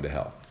I'm going to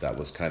hell. That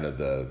was kind of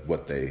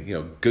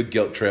good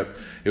guilt trip.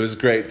 It was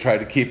great, tried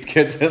to keep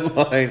kids in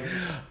line.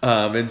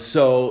 And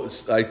so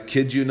I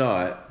kid you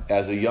not,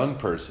 as a young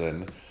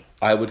person,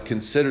 I would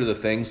consider the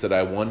things that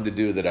I wanted to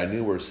do that I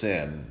knew were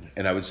sin.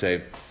 And I would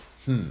say,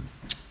 am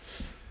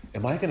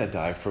I going to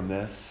die from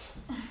this?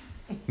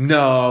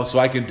 No, so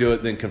I can do it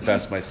and then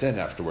confess my sin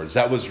afterwards.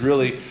 That was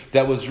really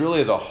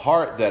the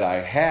heart that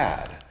I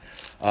had.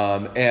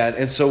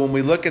 And so when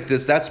we look at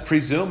this, that's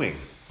presuming.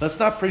 Let's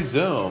not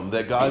presume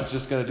that God's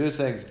just going to do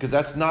things, because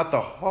that's not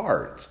the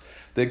heart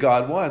that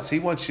God wants. He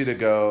wants you to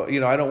go,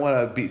 I don't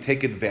want to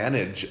take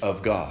advantage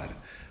of God.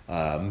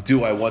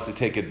 Do I want to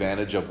take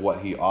advantage of what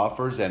he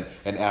offers and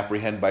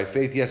apprehend by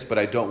faith? Yes, but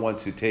I don't want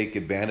to take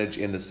advantage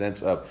in the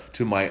sense of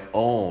to my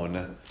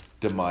own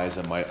demise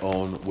and my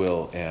own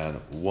will and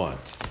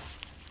want.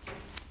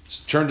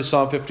 Turn to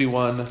Psalm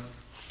 51,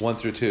 1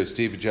 through 2.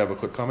 Steve, did you have a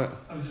quick comment?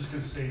 I was just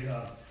going to say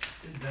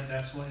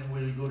that's when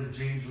we go to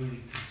James,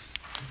 we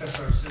confess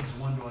our sins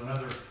one to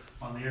another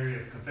on the area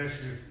of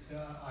confession.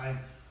 I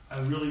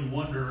really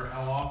wonder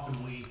how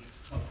often we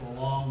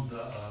prolong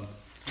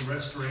the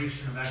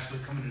restoration of actually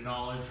coming to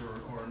knowledge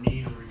or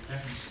need or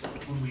repentance.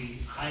 When we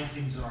hide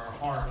things in our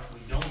heart, we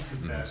don't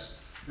confess.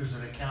 There's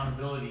an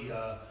accountability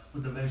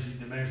with the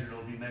measure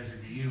will be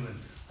measured to you. And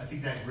I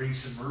think that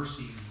grace and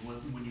mercy,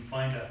 when you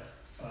find a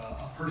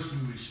person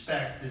you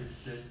respect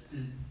that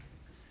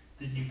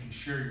you can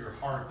share your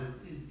heart, that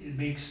it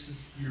makes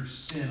your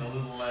sin a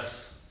little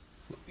less.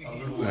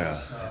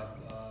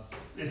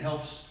 It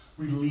helps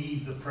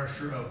relieve the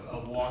pressure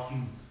of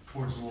walking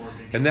towards the Lord.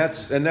 And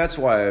that's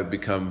why I've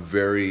become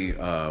very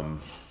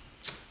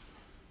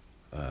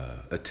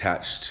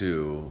attached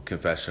to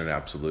confession and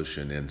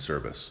absolution in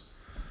service,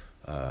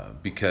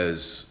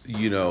 because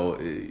you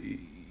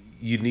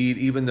need,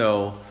 even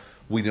though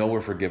we know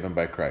we're forgiven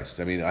by Christ.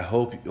 I mean, I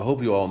hope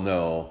you all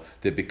know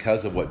that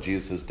because of what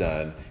Jesus has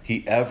done,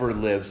 he ever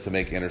lives to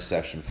make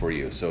intercession for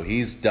you. So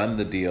he's done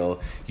the deal.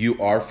 You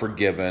are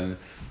forgiven.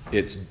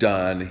 It's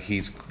done.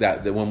 He's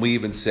that when we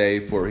even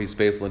say, for he's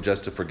faithful and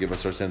just to forgive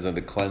us our sins and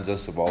to cleanse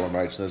us of all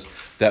unrighteousness,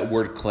 that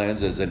word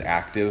cleanse is an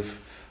active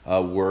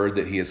word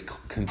that he is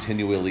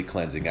continually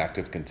cleansing.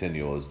 Active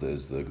continual is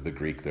the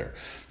Greek there.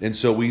 And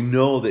so we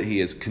know that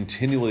he is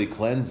continually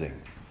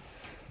cleansing.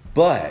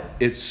 But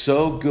it's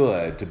so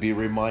good to be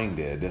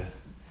reminded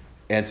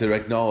and to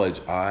acknowledge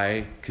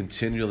I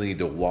continually need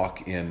to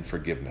walk in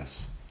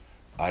forgiveness.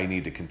 I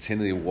need to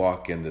continually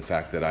walk in the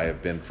fact that I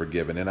have been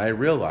forgiven. And I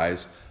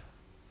realize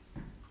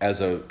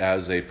as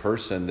a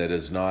person that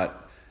is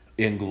not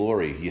in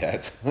glory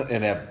yet,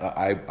 and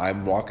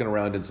I'm walking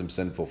around in some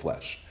sinful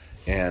flesh,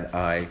 and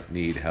I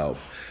need help.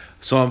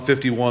 Psalm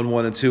 51,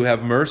 1 and 2,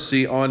 have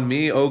mercy on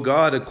me, O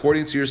God,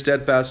 according to your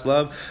steadfast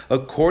love,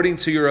 according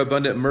to your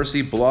abundant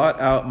mercy, blot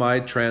out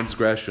my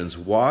transgressions.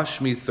 Wash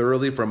me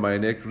thoroughly from my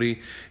iniquity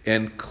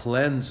and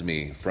cleanse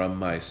me from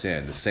my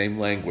sin. The same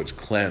language,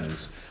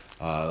 cleanse.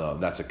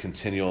 That's a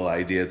continual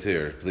idea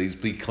too. Please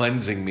be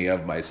cleansing me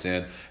of my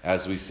sin,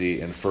 as we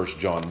see in 1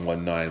 John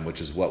 1, 9,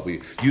 which is what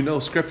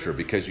Scripture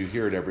because you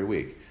hear it every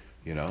week.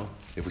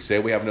 If we say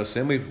we have no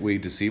sin, we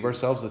deceive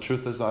ourselves. The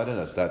truth is not in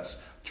us.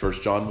 That's 1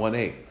 John 1,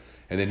 8.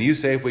 And then you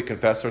say if we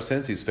confess our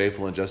sins, he's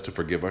faithful and just to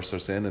forgive us our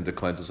sin and to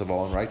cleanse us of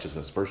all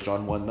unrighteousness. 1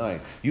 John 1, 9.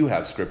 You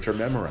have Scripture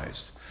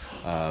memorized.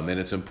 And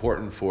it's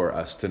important for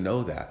us to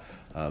know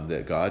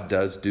that God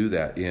does do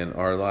that in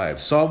our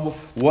lives. Psalm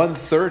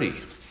 130.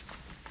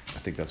 I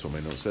think that's what my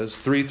note says.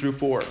 3 through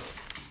 4.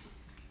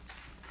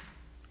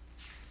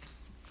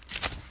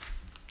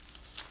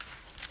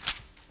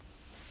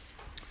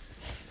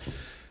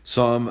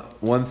 Psalm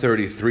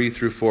 130, 3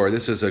 through 4.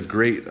 This is a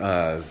great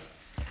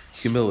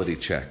humility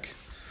check.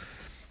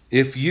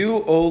 If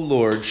you, O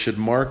Lord, should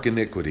mark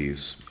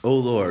iniquities, O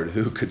Lord,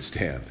 who could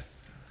stand?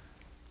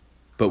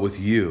 But with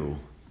you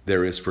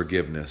there is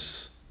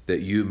forgiveness,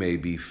 that you may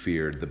be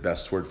feared. The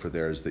best word for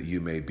there is that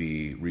you may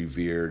be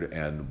revered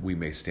and we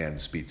may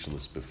stand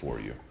speechless before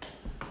you.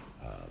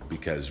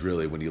 Because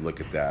really, when you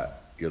look at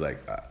that, you're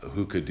like,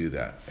 who could do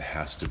that? It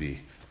has to be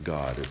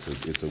God.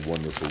 It's a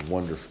wonderful,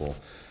 wonderful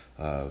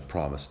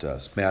promise to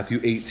us. Matthew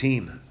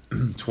 18,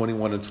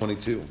 21 and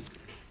 22.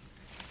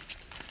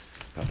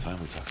 About time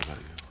we talk about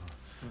it.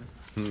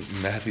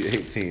 Matthew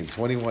 18,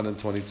 21 and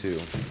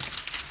 22.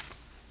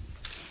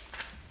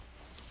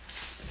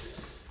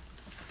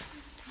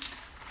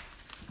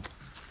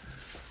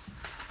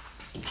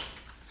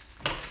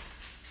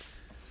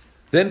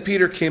 Then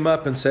Peter came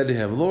up and said to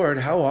him, Lord,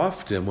 how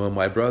often will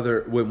my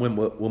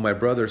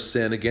brother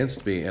sin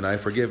against me and I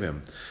forgive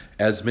him?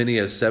 As many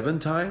as 7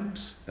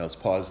 times? Now let's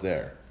pause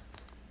there.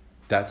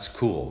 That's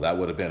cool. That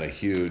would have been a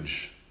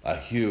huge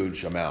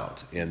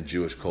amount in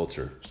Jewish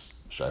culture.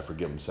 Should I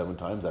forgive him 7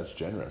 times? That's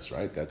generous,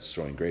 right? That's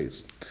showing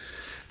grace.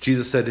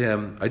 Jesus said to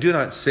him, I do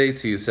not say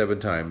to you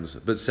 7 times,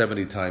 but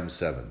 70 times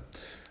 7.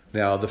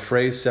 Now, the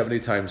phrase 70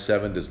 times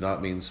 7 does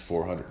not mean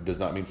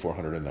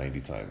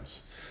 490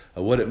 times.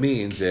 What it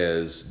means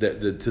is that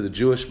to the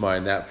Jewish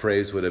mind, that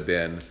phrase would have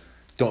been,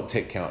 don't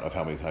take count of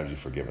how many times you've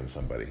forgiven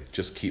somebody.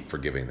 Just keep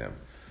forgiving them.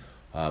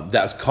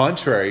 That's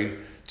contrary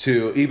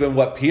to even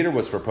what Peter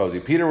was proposing.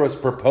 Peter was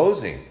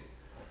proposing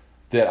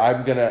that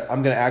I'm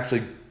gonna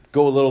actually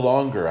go a little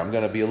longer. I'm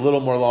going to be a little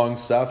more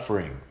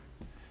long-suffering.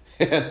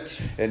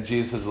 And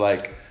Jesus is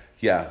like,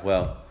 yeah,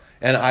 well.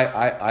 And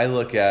I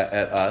look at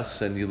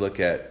us, and you look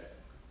at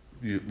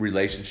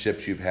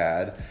relationships you've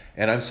had,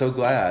 and I'm so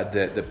glad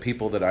that the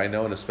people that I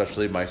know, and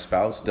especially my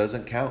spouse,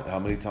 doesn't count how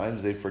many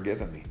times they've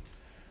forgiven me.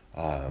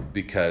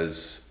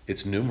 Because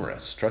it's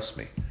numerous, trust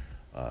me.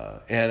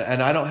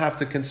 And I don't have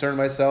to concern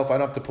myself. I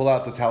don't have to pull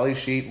out the tally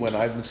sheet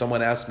when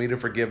someone asks me to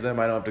forgive them.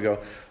 I don't have to go,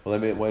 well,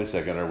 wait a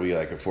second. Are we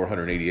like at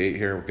 488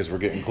 here? Because we're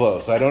getting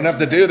close. I don't have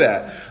to do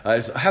that.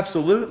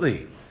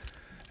 Absolutely.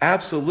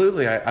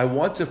 I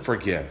want to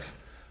forgive.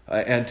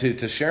 And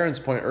to Sharon's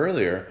point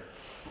earlier,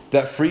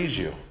 that frees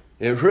you.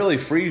 It really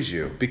frees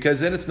you,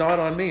 because then it's not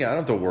on me. I don't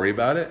have to worry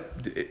about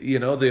it. You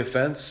know, the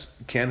offense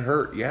can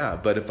hurt, yeah.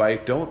 But if I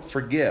don't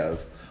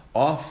forgive,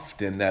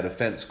 often that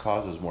offense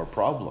causes more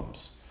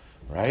problems,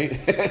 right?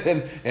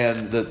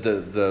 and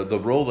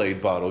the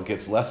Rolade bottle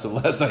gets less and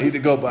less. I need to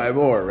go buy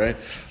more, right?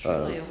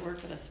 Truly a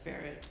work of the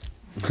Spirit.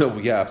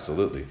 Yeah,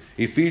 absolutely.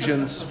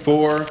 Ephesians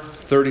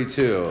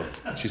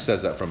 4:32. She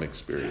says that from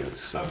experience.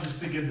 So. I'm just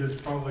thinking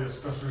there's probably a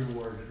special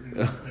reward in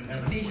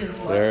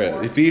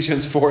heaven.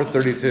 Ephesians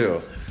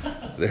 4:32.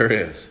 There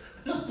is.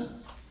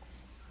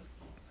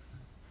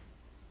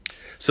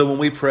 So when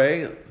we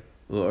pray,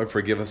 Lord,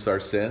 forgive us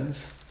our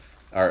sins,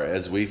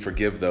 as we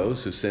forgive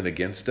those who sin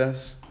against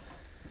us.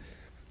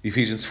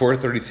 Ephesians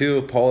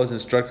 4:32, Paul is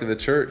instructing the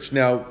church.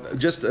 Now,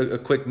 just a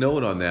quick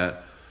note on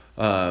that.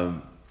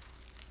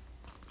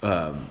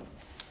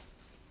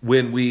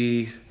 When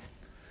we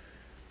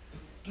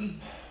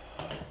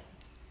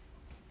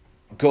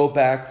go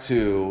back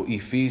to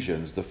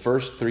Ephesians, the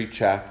first 3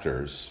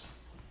 chapters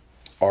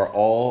are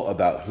all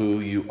about who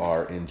you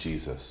are in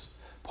Jesus.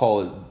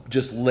 Paul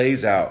just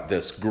lays out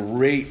this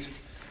great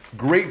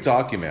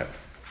document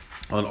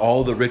on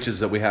all the riches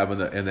that we have in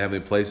the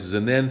heavenly places.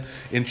 And then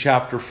in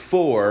chapter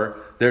 4,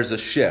 there's a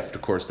shift.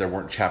 Of course, there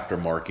weren't chapter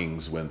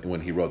markings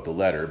when he wrote the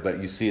letter,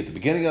 but you see at the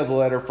beginning of the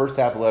letter, first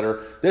half of the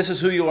letter, this is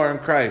who you are in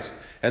Christ.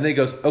 And then he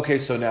goes, okay,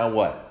 so now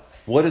what?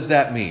 What does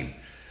that mean?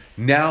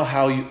 Now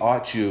how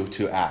ought you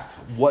to act?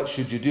 What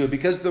should you do?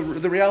 Because the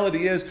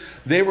reality is,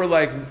 they were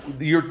like,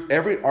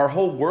 our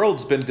whole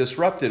world's been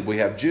disrupted. We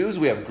have Jews,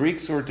 we have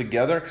Greeks who are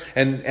together,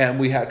 and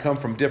we have come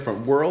from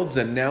different worlds,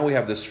 and now we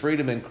have this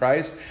freedom in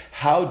Christ.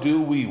 How do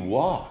we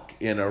walk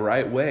in a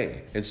right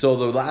way? And so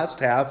the last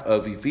half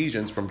of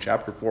Ephesians from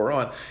chapter 4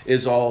 on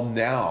is all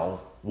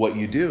now what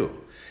you do.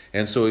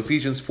 And so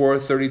Ephesians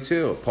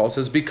 4:32, Paul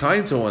says, be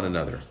kind to one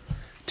another,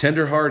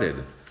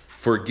 tenderhearted,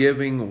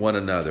 forgiving one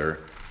another,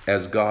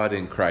 as God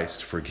in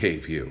Christ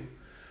forgave you.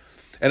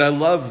 And I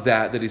love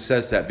that he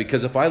says that,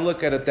 because if I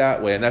look at it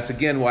that way, and that's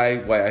again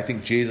why I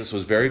think Jesus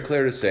was very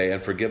clear to say,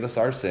 and forgive us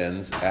our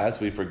sins as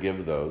we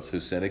forgive those who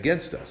sin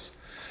against us.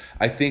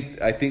 I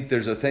think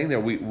there's a thing there.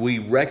 We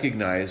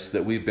recognize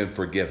that we've been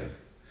forgiven.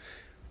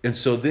 And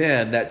so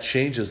then that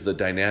changes the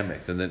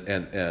dynamic.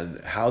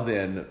 And how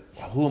then,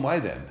 who am I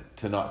then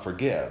to not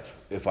forgive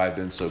if I've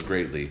been so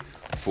greatly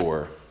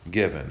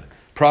forgiven?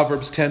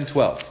 Proverbs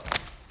 10:12.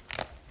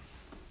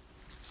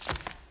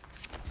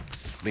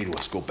 Made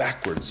us go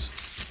backwards.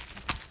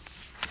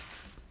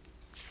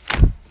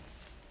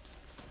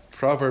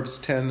 Proverbs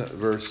 10,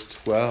 verse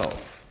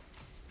 12.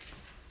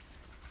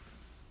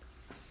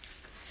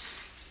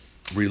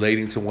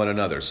 Relating to one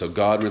another. So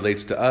God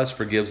relates to us,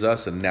 forgives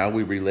us, and now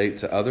we relate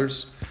to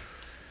others.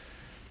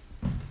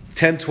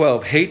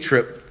 10:12.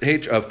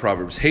 Hatred of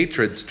Proverbs.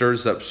 Hatred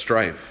stirs up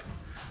strife,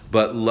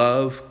 but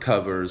love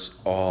covers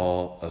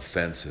all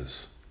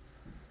offenses.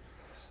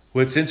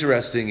 What's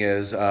interesting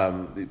is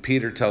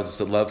Peter tells us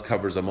that love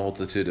covers a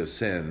multitude of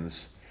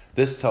sins.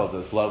 This tells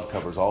us love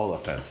covers all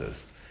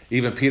offenses.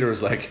 Even Peter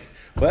is like,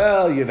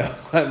 well,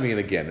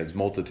 again, it's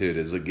multitude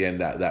is, again,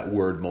 that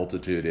word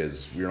multitude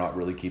is, you're not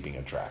really keeping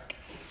a track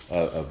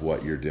of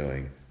what you're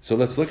doing. So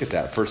let's look at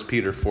that. 1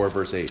 Peter 4,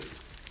 verse 8.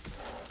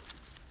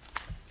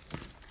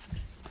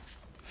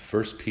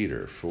 1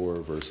 Peter 4,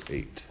 verse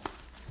 8.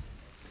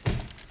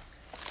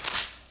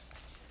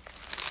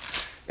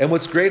 And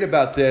what's great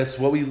about this,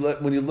 when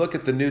you look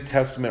at the New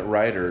Testament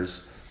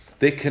writers,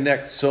 they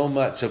connect so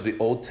much of the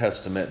Old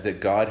Testament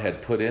that God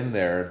had put in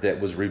there that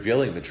was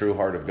revealing the true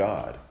heart of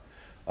God,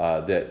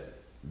 that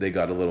they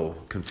got a little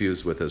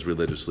confused with as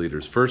religious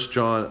leaders. 1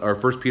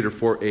 Peter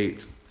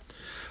 4:8.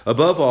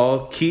 Above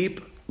all, keep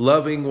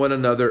loving one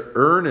another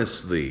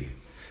earnestly,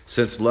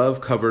 since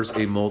love covers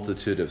a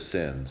multitude of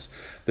sins.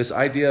 This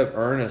idea of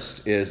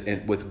earnest is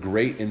with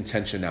great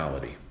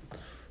intentionality.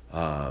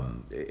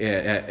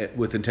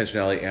 With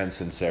intentionality and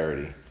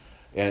sincerity.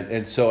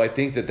 And so I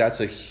think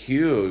that's a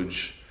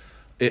huge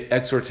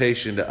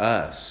exhortation to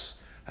us.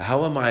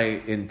 How am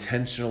I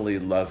intentionally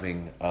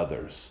loving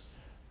others?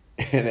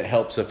 And it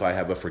helps if I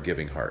have a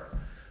forgiving heart,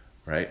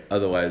 right?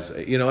 Otherwise,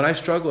 and I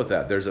struggle with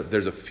that.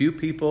 There's a few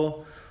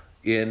people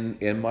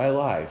in my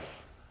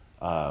life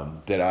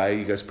that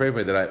you guys pray for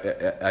me,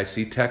 that I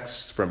see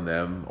texts from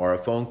them or a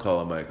phone call.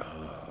 I'm like, oh.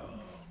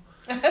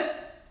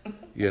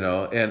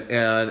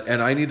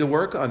 And I need to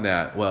work on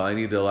that. Well, I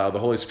need to allow the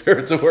Holy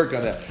Spirit to work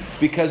on that,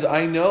 because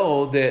I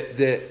know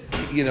that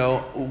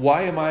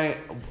why am I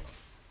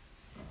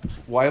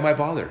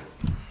bothered?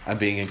 I'm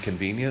being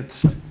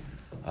inconvenienced.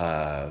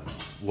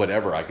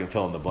 Whatever, I can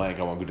fill in the blank.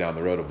 I won't go down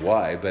the road of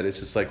why, but it's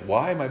just like,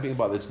 why am I being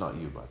bothered? It's not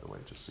you, by the way,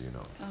 just so you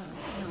know. Oh,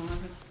 no,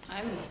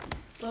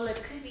 Well,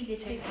 it could be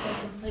that they're so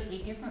completely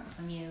different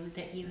from you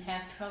that you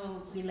have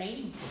trouble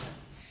relating to them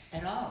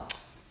at all.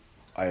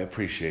 I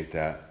appreciate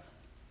that.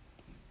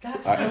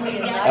 That's I- really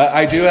a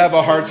I do have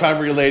a hard time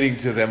relating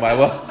to them. I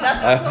will.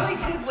 That's a really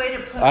good way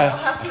to put it. I'll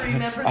have to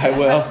remember that. I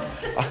will.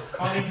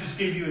 Connie just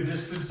gave you a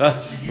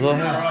dispensation. You well,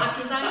 were wrong.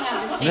 Because I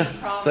have the same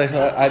problem. So I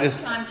thought I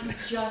just- Sometimes you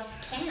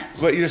just can't.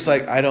 But you're just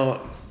like, I don't,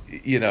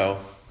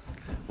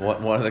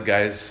 one of the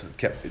guys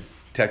kept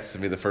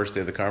texting me the first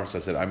day of the conference. I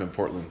said, I'm in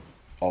Portland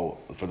for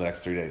the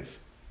next 3 days.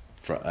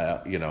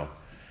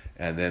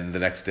 And then the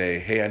next day,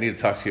 hey, I need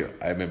to talk to you.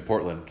 I'm in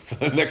Portland for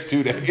the next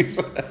 2 days.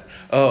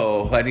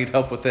 Oh, I need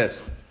help with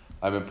this.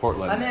 I'm in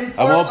Portland. I'm in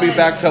I won't be Portland.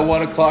 back till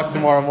 1 o'clock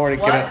tomorrow morning.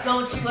 What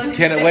don't you understand?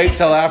 Can it wait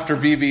till after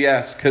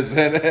VBS? Because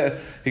then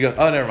he goes,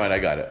 oh, never mind, I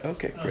got it.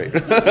 Okay, great.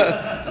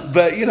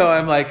 But,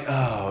 I'm like,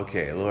 oh,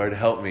 okay, Lord,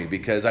 help me.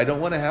 Because I don't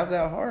want to have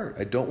that heart.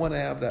 I don't want to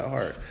have that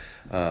heart.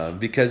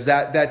 Because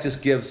that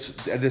just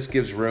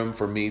gives room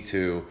for me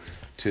to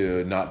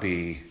not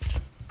be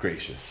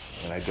gracious.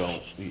 And I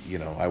don't,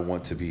 I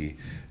want to be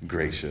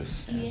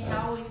gracious. You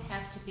always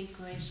have to be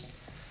gracious.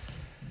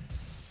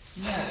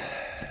 No.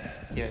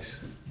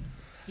 Yes.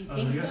 You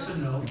think Yes so?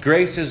 and no.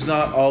 Grace is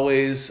not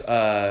always...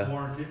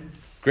 Warranted.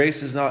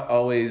 grace is not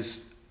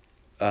always...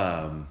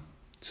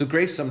 so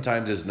grace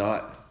sometimes is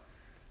not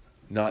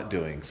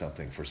doing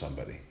something for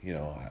somebody.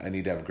 I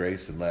need to have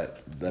grace and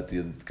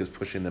because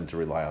pushing them to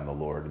rely on the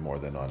Lord more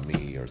than on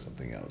me or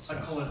something else.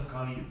 I call it,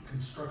 Connie,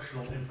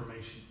 constructional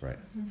information. Right.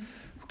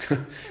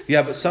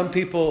 Yeah, but some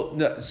people,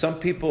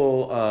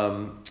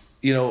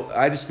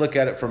 I just look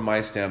at it from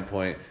my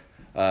standpoint.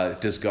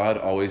 Does God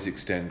always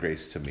extend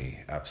grace to me?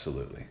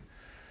 Absolutely.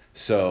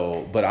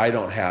 So, but I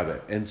don't have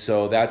it. And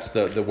so that's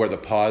the where the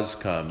pause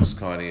comes,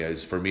 Connie,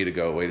 is for me to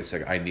go, wait a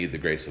second, I need the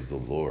grace of the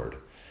Lord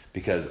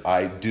because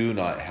I do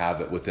not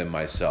have it within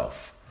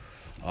myself.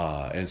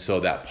 And so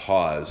that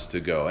pause to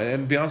go,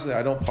 and to be honest with you,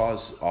 I don't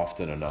pause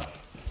often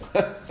enough.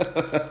 You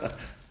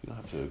don't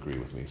have to agree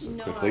with me so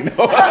quickly.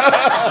 No.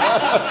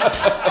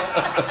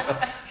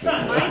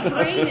 My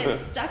brain is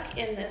stuck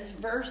in this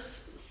verse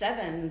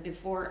 7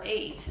 before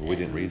 8. We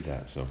didn't read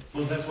that, so.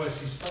 Well, that's why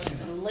she's stuck in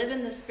it. Live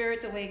in the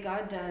Spirit the way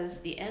God does.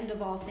 The end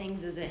of all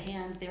things is at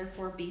hand.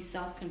 Therefore, be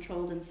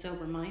self-controlled and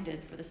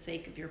sober-minded for the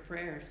sake of your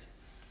prayers.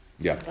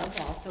 Yeah. Above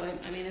all. So,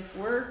 I mean, if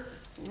we're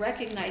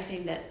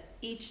recognizing that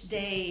each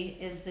day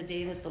is the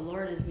day that the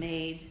Lord has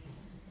made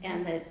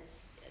and that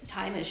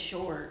time is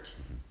short,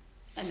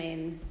 I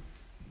mean,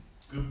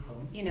 Good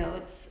point.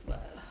 it's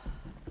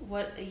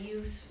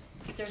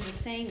there's a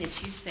saying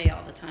that you say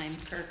all the time,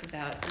 Kirk,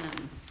 about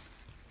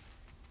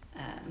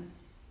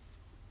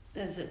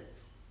does it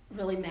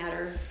really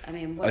matter? I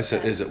mean, I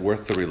said, is it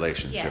worth the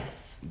relationship?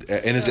 Yes.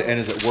 And is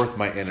it worth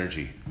my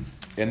energy?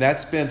 And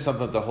that's been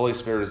something that the Holy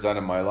Spirit has done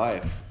in my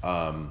life,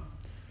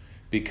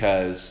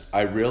 because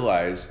I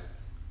realize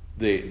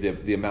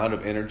the amount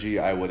of energy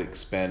I would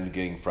expend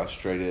getting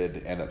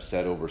frustrated and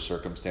upset over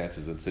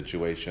circumstances and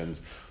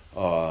situations,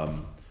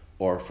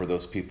 or for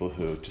those people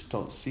who just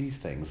don't see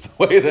things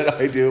the way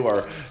that I do,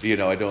 or they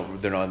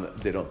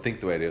don't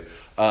think the way I do,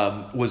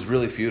 was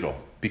really futile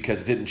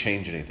because it didn't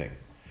change anything.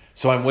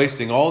 So I'm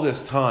wasting all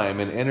this time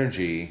and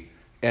energy,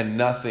 and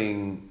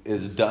nothing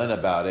is done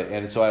about it.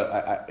 And so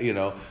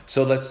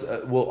so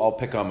I'll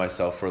pick on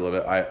myself for a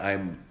little bit.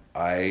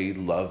 I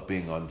love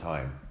being on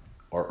time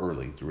or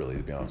early, to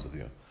be honest with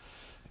you,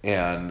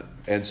 and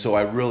so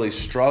I really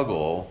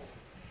struggle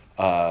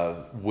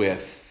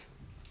with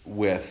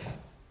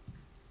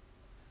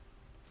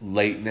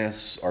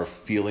lateness or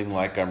feeling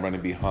like I'm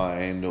running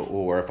behind,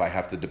 or if I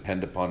have to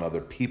depend upon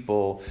other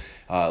people,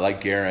 like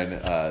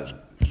Garen.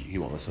 He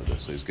won't listen to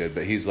this, so he's good.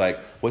 But he's like,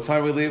 "What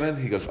time are we leaving?"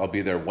 He goes, "I'll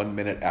be there 1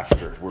 minute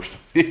after."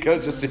 He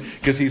goes, just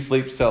because he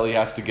sleeps till he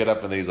has to get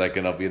up, and then he's like,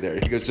 "And I'll be there."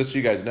 He goes, "Just so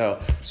you guys know."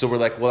 So we're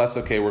like, "Well, that's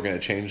okay. We're going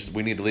to change.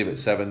 We need to leave at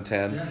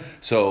 7:10, Yeah.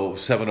 So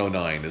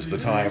 7:09 is the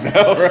time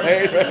now,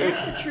 right?"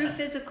 That's a true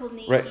physical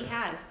need Right. he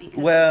has. Because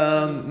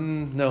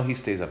No, he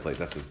stays up late.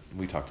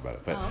 We talked about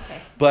it, but Oh, okay.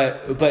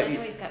 but I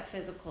know he's got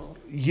physical.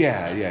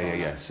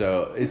 yeah.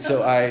 So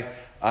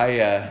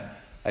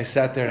I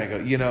sat there and I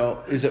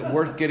go, is it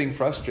worth getting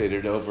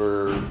frustrated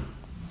over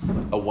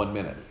a 1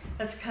 minute?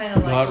 That's kind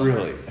of like Not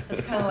really.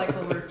 That's kind of like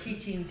when we're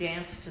teaching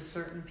dance to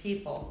certain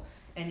people,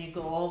 and you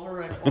go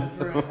over and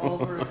over and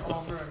over and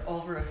over and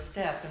over a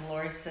step, and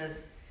Lori says,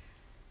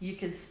 you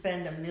can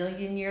spend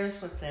 1,000,000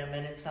 years with them,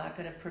 and it's not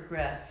going to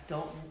progress.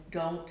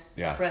 Don't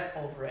Yeah. fret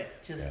over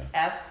it. Just Yeah.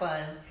 have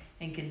fun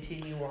and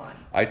continue on.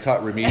 I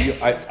taught remedial.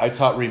 I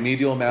taught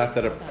remedial math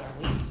at a. About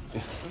a week.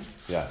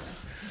 Yeah.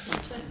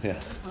 Yeah.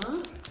 Huh?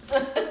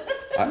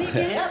 I,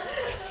 Yep.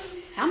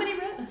 How many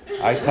reps?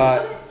 I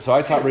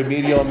taught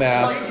remedial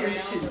math. Here's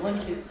 2, 1,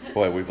 2.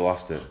 Boy, we've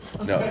lost it.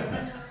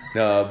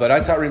 No, but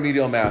I taught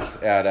remedial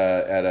math at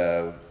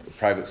a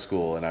private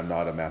school, and I'm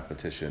not a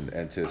mathematician,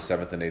 and to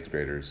 7th and 8th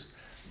graders.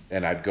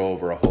 And I'd go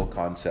over a whole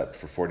concept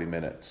for 40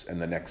 minutes, and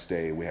the next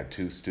day we had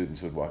 2 students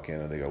who would walk in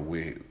and they go,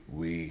 we've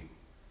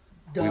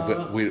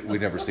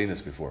never seen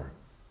this before.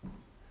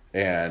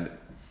 And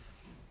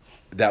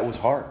that was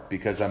hard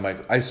because I'm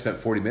like, I spent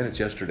 40 minutes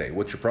yesterday.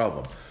 What's your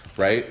problem?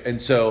 Right? And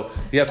so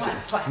you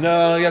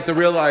have to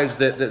realize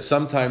that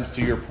sometimes,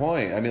 to your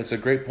point, I mean, it's a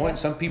great point.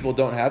 Some people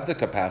don't have the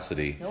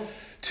capacity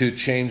to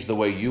change the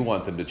way you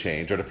want them to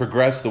change or to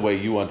progress the way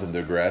you want them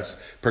to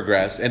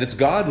progress. And it's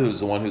God who's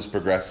the one who's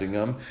progressing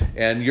them.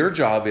 And your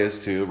job is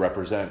to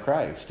represent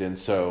Christ. And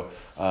so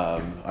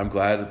I'm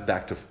glad,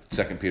 back to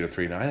 2 Peter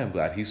 3:9, I'm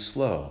glad he's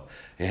slow.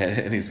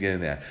 And he's getting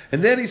that.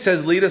 And then he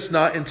says, lead us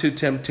not into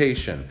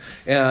temptation.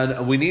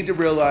 And we need to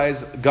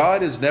realize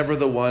God is never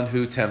the one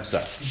who tempts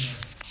us.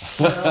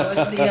 No,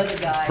 it's the other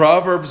guy.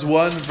 Proverbs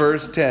 1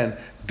 verse 10.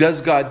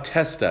 Does God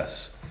test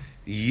us?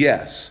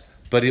 Yes.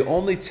 But he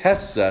only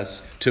tests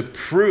us to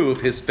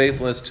prove his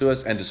faithfulness to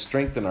us and to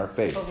strengthen our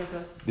faith.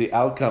 The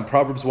outcome,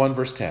 Proverbs 1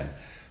 verse 10.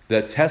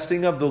 The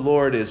testing of the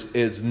Lord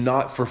is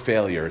not for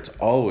failure. It's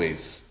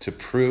always to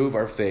prove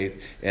our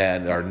faith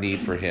and our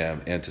need for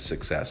him and to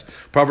success.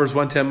 Proverbs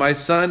 1:10, my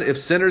son,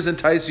 if sinners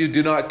entice you,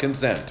 do not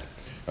consent.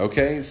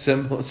 Okay,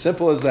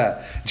 simple as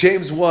that.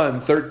 James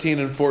 1:13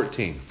 and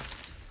 14.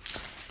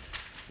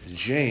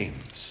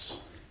 James,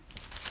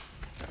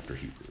 after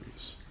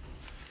Hebrews,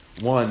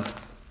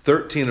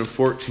 1:13 and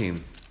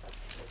 14.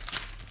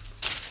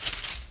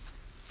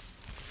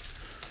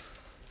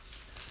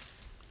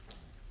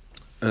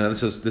 And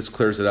this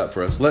clears it up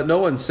for us. Let no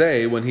one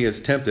say when he is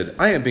tempted,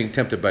 I am being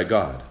tempted by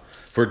God.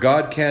 For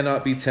God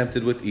cannot be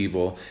tempted with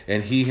evil,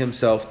 and he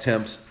himself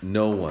tempts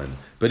no one.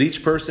 But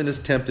each person is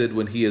tempted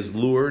when he is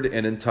lured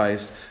and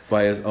enticed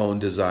by his own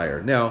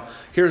desire. Now,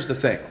 here's the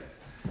thing.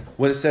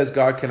 When it says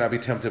God cannot be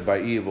tempted by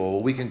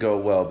evil, we can go,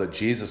 well, but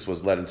Jesus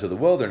was led into the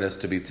wilderness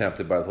to be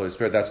tempted by the Holy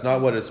Spirit. That's not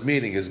what it's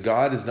meaning, is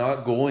God is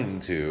not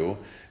going to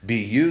be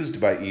used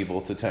by evil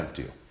to tempt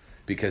you.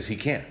 Because he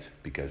can't.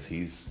 Because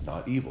he's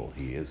not evil.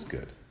 He is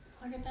good.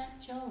 What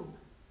about Job?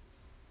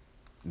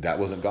 That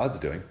wasn't God's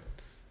doing.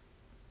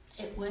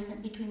 It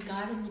wasn't between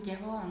God and the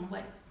devil on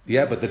what?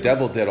 Yeah, but the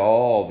devil did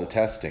all the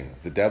testing.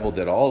 The devil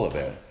did all of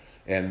it.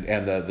 And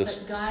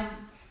But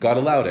God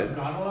allowed it.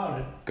 God allowed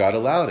it. God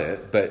allowed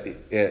it. But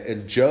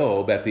in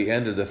Job, at the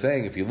end of the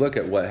thing, if you look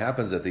at what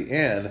happens at the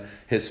end,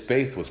 his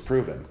faith was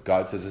proven.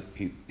 God says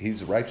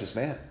he's a righteous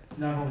man.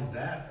 Not only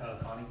that,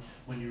 Connie,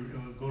 when you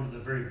go to the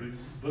very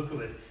book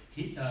of it,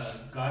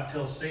 God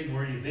tells Satan,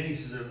 where you've been, he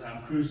says,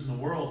 I'm cruising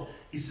the world.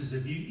 He says,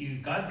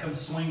 if God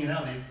comes swinging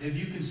out, have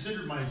you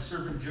considered my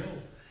servant Job?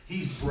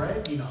 He's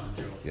bragging on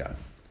Job. Yeah.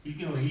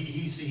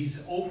 He's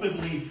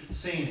openly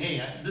saying,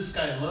 hey, this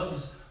guy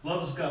loves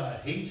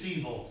God, hates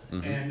evil,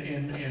 and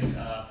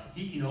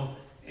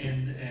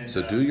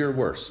So do your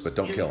worst, but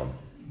don't kill him.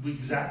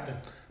 Exactly.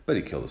 But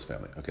he killed his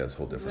family. Okay, that's a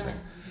whole different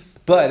thing.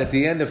 But at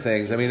the end of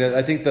things, I mean,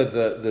 I think that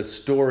the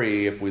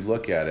story, if we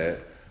look at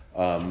it,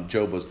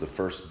 Job was the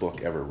first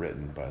book ever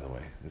written, by the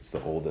way. It's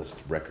the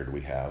oldest record we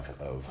have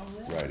of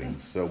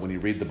writings. So when you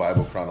read the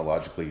Bible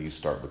chronologically, you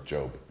start with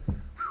Job.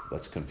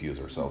 Let's confuse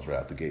ourselves right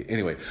out the gate.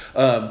 Anyway,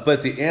 but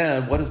at the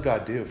end, what does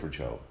God do for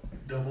Job?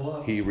 Double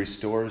up. He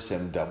restores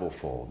him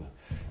doublefold.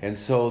 And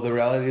so the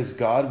reality is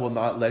God will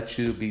not let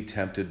you be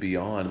tempted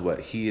beyond what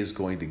he is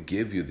going to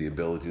give you the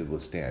ability to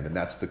withstand. And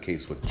that's the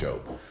case with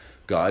Job.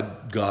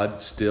 God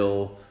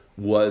still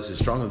was as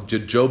strong.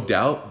 Did Job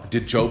doubt?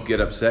 Did Job get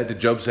upset? Did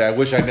Job say, I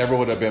wish I never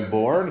would have been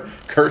born?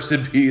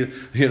 Cursed be,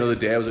 the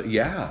day I was...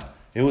 Yeah,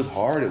 it was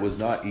hard. It was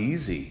not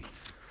easy.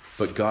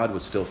 But God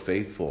was still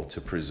faithful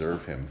to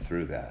preserve him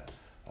through that.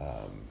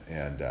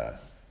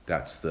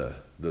 That's the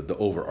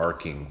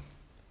overarching...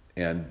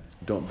 And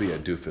don't be a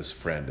doofus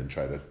friend and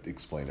try to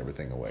explain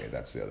everything away.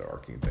 That's the other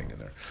arcing thing in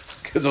there.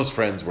 Because those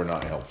friends were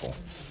not helpful.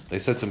 They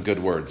said some good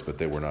words, but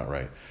they were not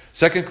right.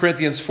 2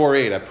 Corinthians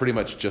 4:8. I pretty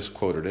much just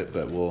quoted it,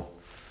 but we'll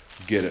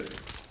get it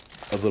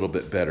a little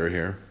bit better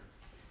here.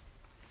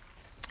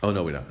 Oh,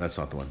 no, we don't. That's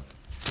not the one.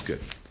 Good.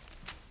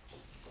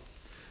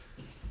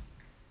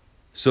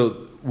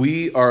 So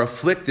we are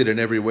afflicted in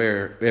every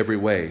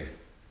way,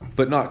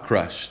 but not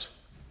crushed.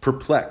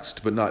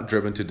 Perplexed, but not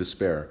driven to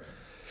despair.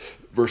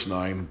 Verse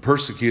 9,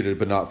 persecuted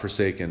but not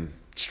forsaken,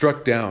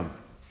 struck down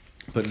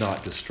but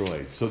not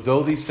destroyed. So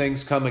though these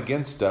things come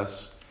against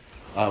us,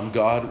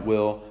 God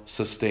will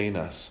sustain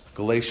us.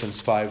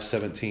 Galatians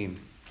 5:17.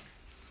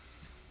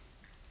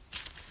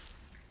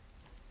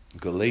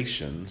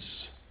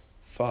 Galatians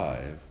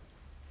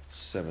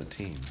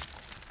 5:17.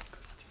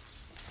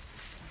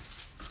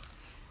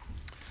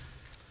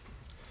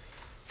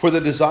 For the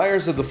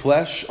desires of the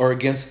flesh are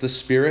against the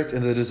Spirit,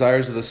 and the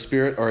desires of the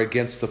Spirit are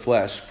against the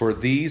flesh. For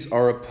these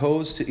are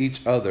opposed to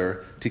each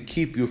other to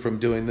keep you from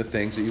doing the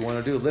things that you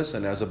want to do.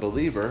 Listen, as a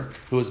believer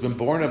who has been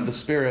born of the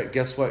Spirit,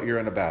 guess what? You're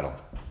in a battle.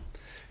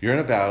 You're in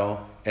a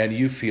battle, and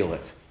you feel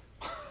it.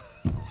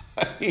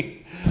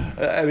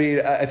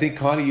 I think,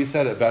 Connie, you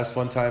said it best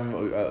one time.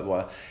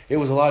 It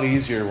was a lot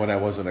easier when I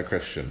wasn't a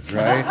Christian,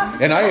 right?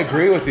 And I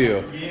agree with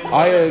you.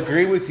 I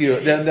agree with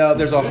you. Then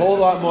there's a whole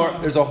lot more.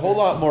 There's a whole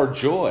lot more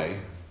joy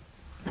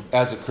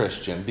as a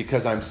Christian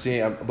because I'm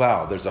seeing,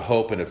 wow, there's a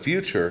hope and a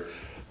future.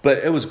 But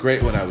it was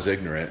great when I was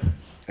ignorant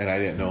and I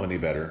didn't know any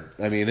better.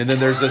 I mean, and then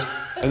there's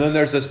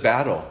this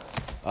battle.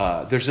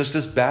 There's just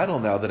this battle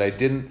now that I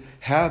didn't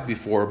have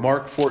before.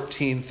 Mark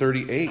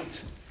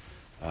 14:38.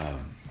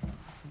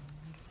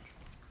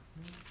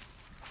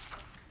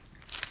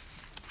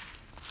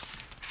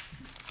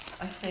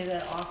 I say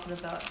that often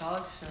about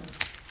dog shows.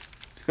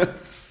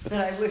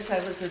 That I wish I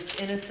was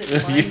as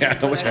innocent minded. Yeah,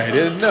 I when wish I was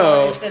didn't a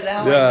know. child, That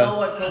now Yeah. I know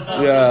what goes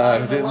on Yeah, I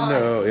behind the didn't line.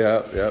 know.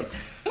 Yeah.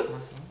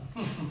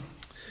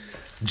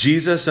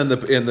 Jesus in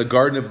the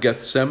Garden of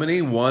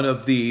Gethsemane, one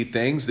of the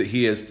things that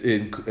he is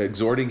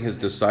exhorting his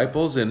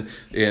disciples in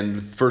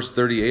verse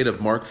 38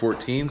 of Mark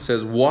 14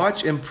 says,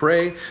 "Watch and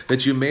pray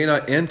that you may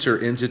not enter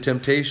into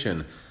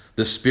temptation.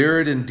 The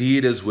spirit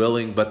indeed is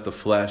willing, but the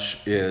flesh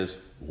is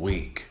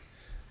weak."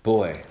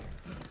 Boy,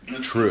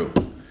 true.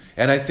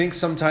 And I think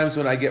sometimes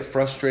when I get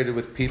frustrated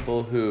with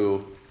people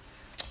who,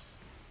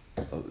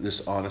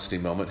 this honesty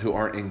moment, who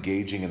aren't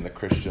engaging in the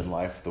Christian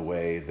life the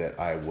way that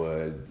I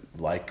would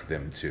like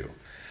them to,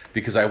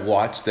 because I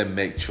watch them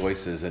make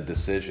choices and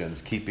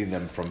decisions, keeping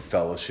them from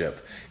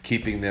fellowship,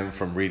 keeping them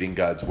from reading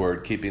God's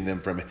word, keeping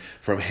them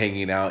from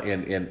hanging out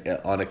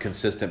on a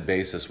consistent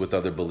basis with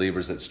other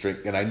believers that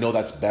strength. And I know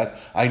that's best.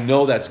 I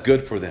know that's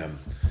good for them.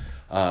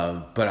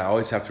 But I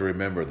always have to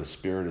remember the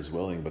spirit is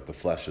willing, but the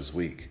flesh is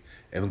weak.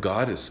 And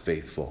God is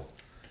faithful.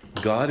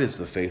 God is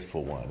the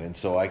faithful one. And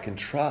so I can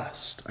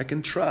trust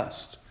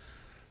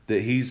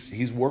that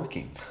he's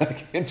working. I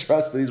can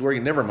trust that he's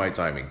working. Never my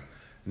timing.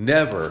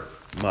 Never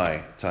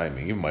my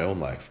timing, even my own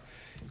life.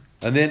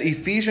 And then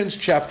Ephesians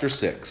chapter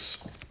 6.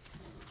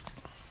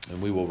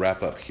 And we will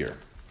wrap up here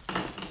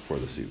for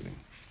this evening.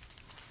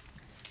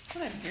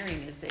 What I'm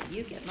hearing is that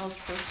you get most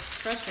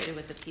frustrated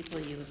with the people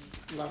you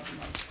love the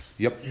most.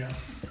 Yep. Yeah.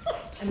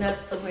 And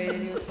that's the way it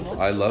is most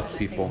I of the love time,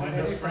 people. My with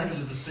best everybody. friends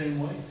are the same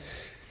way.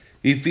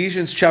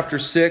 Ephesians chapter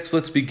 6,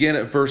 let's begin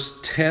at verse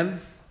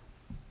 10.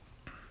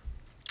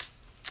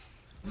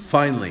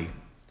 Finally,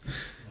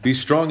 be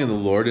strong in the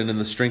Lord and in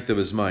the strength of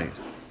his might.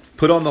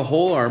 Put on the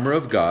whole armor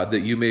of God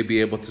that you may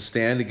be able to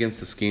stand against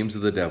the schemes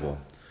of the devil.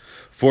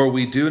 For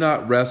we do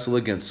not wrestle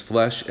against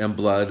flesh and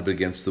blood, but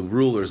against the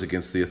rulers,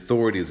 against the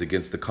authorities,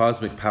 against the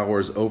cosmic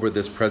powers over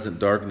this present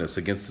darkness,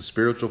 against the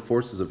spiritual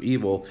forces of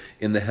evil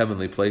in the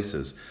heavenly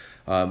places.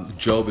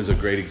 Job is a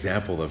great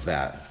example of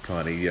that,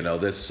 Connie. You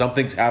know,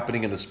 something's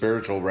happening in the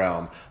spiritual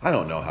realm. I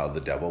don't know how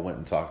the devil went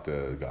and talked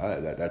to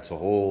God. That's a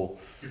whole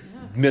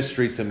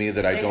mystery to me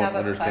that I They don't have a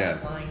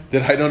understand. pipeline.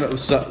 That I don't know.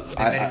 So,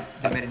 They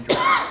met in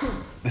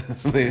Georgia.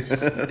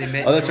 They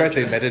met oh, that's in right.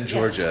 They Georgia. met in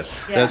Georgia.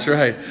 Yeah. That's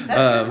right.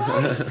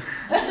 That's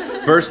right.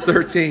 Verse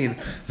 13,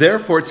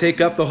 therefore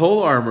take up the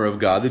whole armor of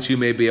God that you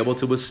may be able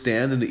to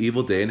withstand in the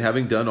evil day, and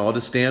having done all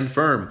to stand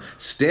firm.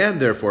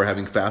 Stand therefore,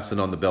 having fastened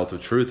on the belt of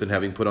truth, and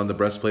having put on the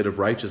breastplate of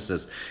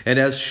righteousness, and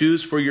as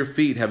shoes for your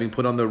feet, having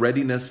put on the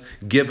readiness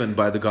given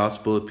by the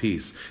gospel of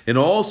peace. In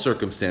all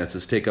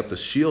circumstances take up the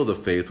shield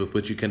of faith with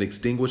which you can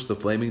extinguish the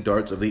flaming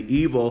darts of the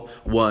evil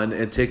one,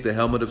 and take the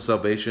helmet of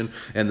salvation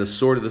and the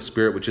sword of the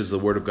Spirit, which is the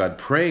word of God,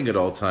 praying at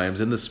all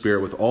times in the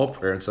Spirit with all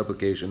prayer and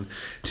supplication.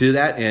 To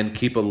that end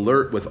keep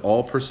alert with all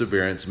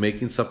perseverance,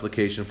 making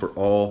supplication for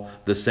all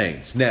the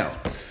saints. Now,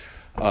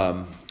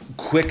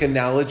 quick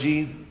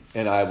analogy,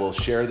 and I will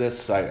share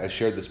this. I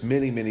shared this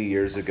many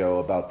years ago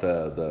about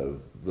the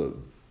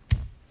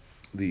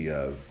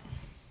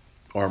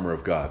armor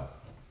of God.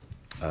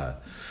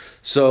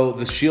 So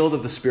the shield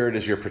of the Spirit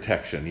is your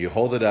protection. You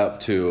hold it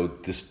up to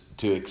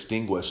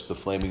extinguish the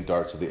flaming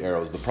darts of the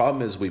arrows. The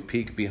problem is we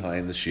peek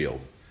behind the shield,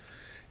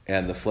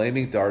 and the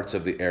flaming darts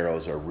of the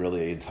arrows are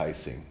really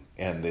enticing,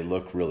 and they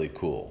look really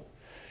cool.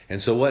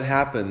 And so what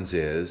happens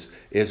is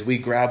we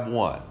grab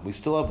one. We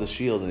still have the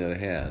shield in the other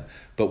hand,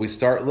 but we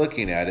start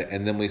looking at it,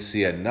 and then we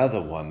see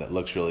another one that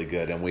looks really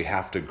good, and we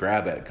have to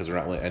grab it because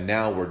and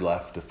now we're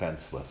left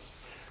defenseless.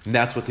 And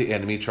that's what the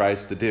enemy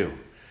tries to do.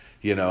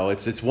 You know,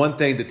 it's one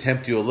thing to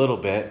tempt you a little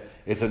bit.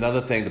 It's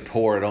another thing to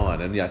pour it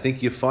on. And I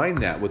think you find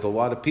that with a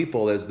lot of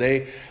people as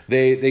they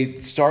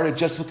started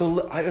just with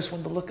I just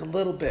wanted to look a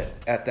little bit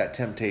at that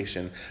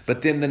temptation.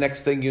 But then the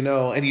next thing you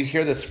know, and you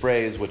hear this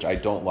phrase, which I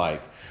don't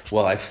like,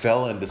 well, I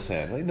fell into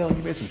sin. Like, no, you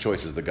made some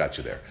choices that got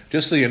you there.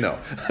 Just so you know,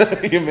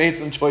 you made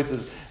some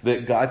choices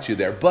that got you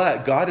there.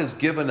 But God has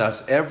given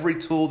us every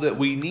tool that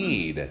we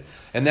need.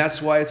 And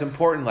that's why it's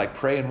important, like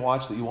pray and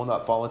watch that you will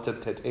not fall into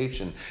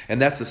temptation.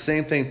 And that's the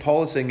same thing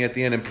Paul is saying at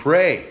the end. And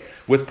pray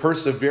with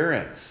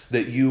perseverance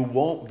that you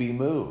won't be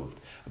moved.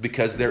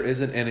 Because there is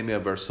an enemy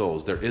of our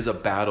souls. There is a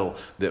battle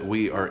that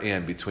we are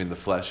in between the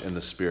flesh and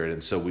the spirit.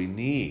 And so we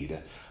need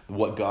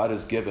what God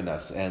has given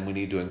us. And we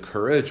need to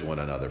encourage one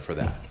another for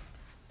that.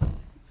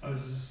 I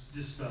was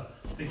just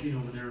thinking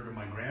over there to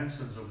my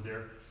grandsons over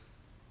there,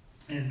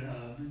 and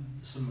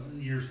some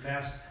years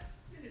past,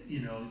 you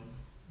know,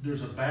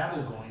 there's a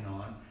battle going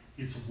on.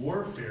 It's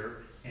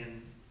warfare,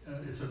 and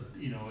it's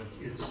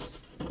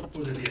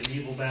whether it be a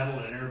naval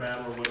battle, an air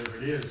battle, or whatever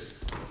it is.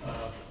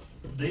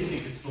 They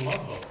think it's the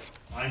love boat.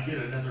 I get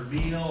another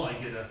meal. I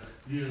get a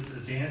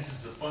dance.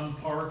 It's a fun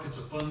park. It's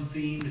a fun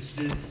theme. It's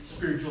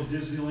spiritual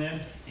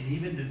Disneyland. And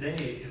even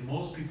today, and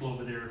most people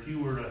over there, if you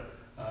were to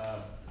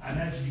I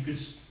imagine you could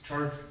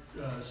start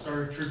a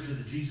church of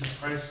the Jesus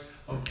Christ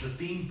of the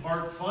theme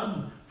park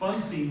fun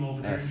theme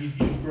over there, and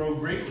you'd grow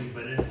greatly.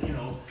 But if you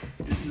know,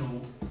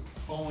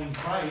 following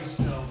Christ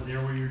over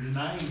there, where you're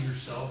denying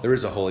yourself. There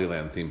is a Holy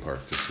Land theme park,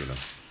 just so you know.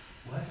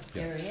 What?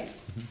 There he is.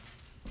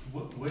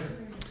 Where?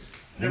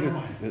 Never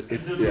mind.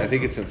 I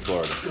think it's in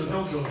Florida. So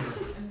don't go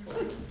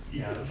there.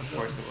 Yeah. Of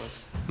course it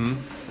was.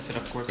 I said,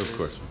 of course it is. Of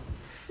course.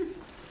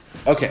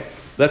 Okay,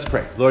 let's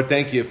pray. Lord,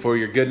 thank you for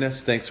your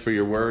goodness. Thanks for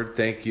your word.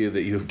 Thank you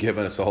that you have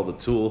given us all the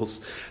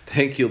tools.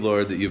 Thank you,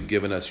 Lord, that you've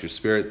given us your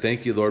spirit.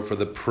 Thank you, Lord, for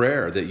the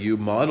prayer that you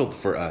modeled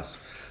for us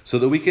so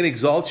that we can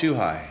exalt you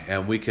high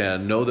and we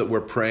can know that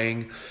we're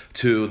praying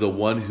to the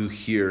one who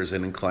hears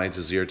and inclines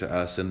his ear to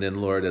us. And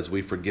then, Lord, as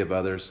we forgive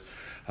others,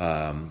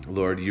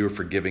 Lord, you're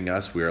forgiving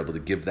us. We're able to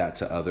give that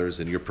to others,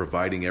 and you're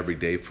providing every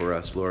day for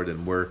us, Lord,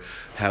 and we're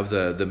have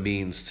the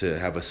means to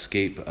have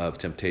escape of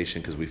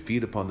temptation because we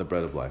feed upon the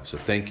bread of life. So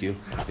thank you.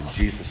 In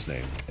Jesus'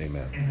 name,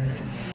 amen.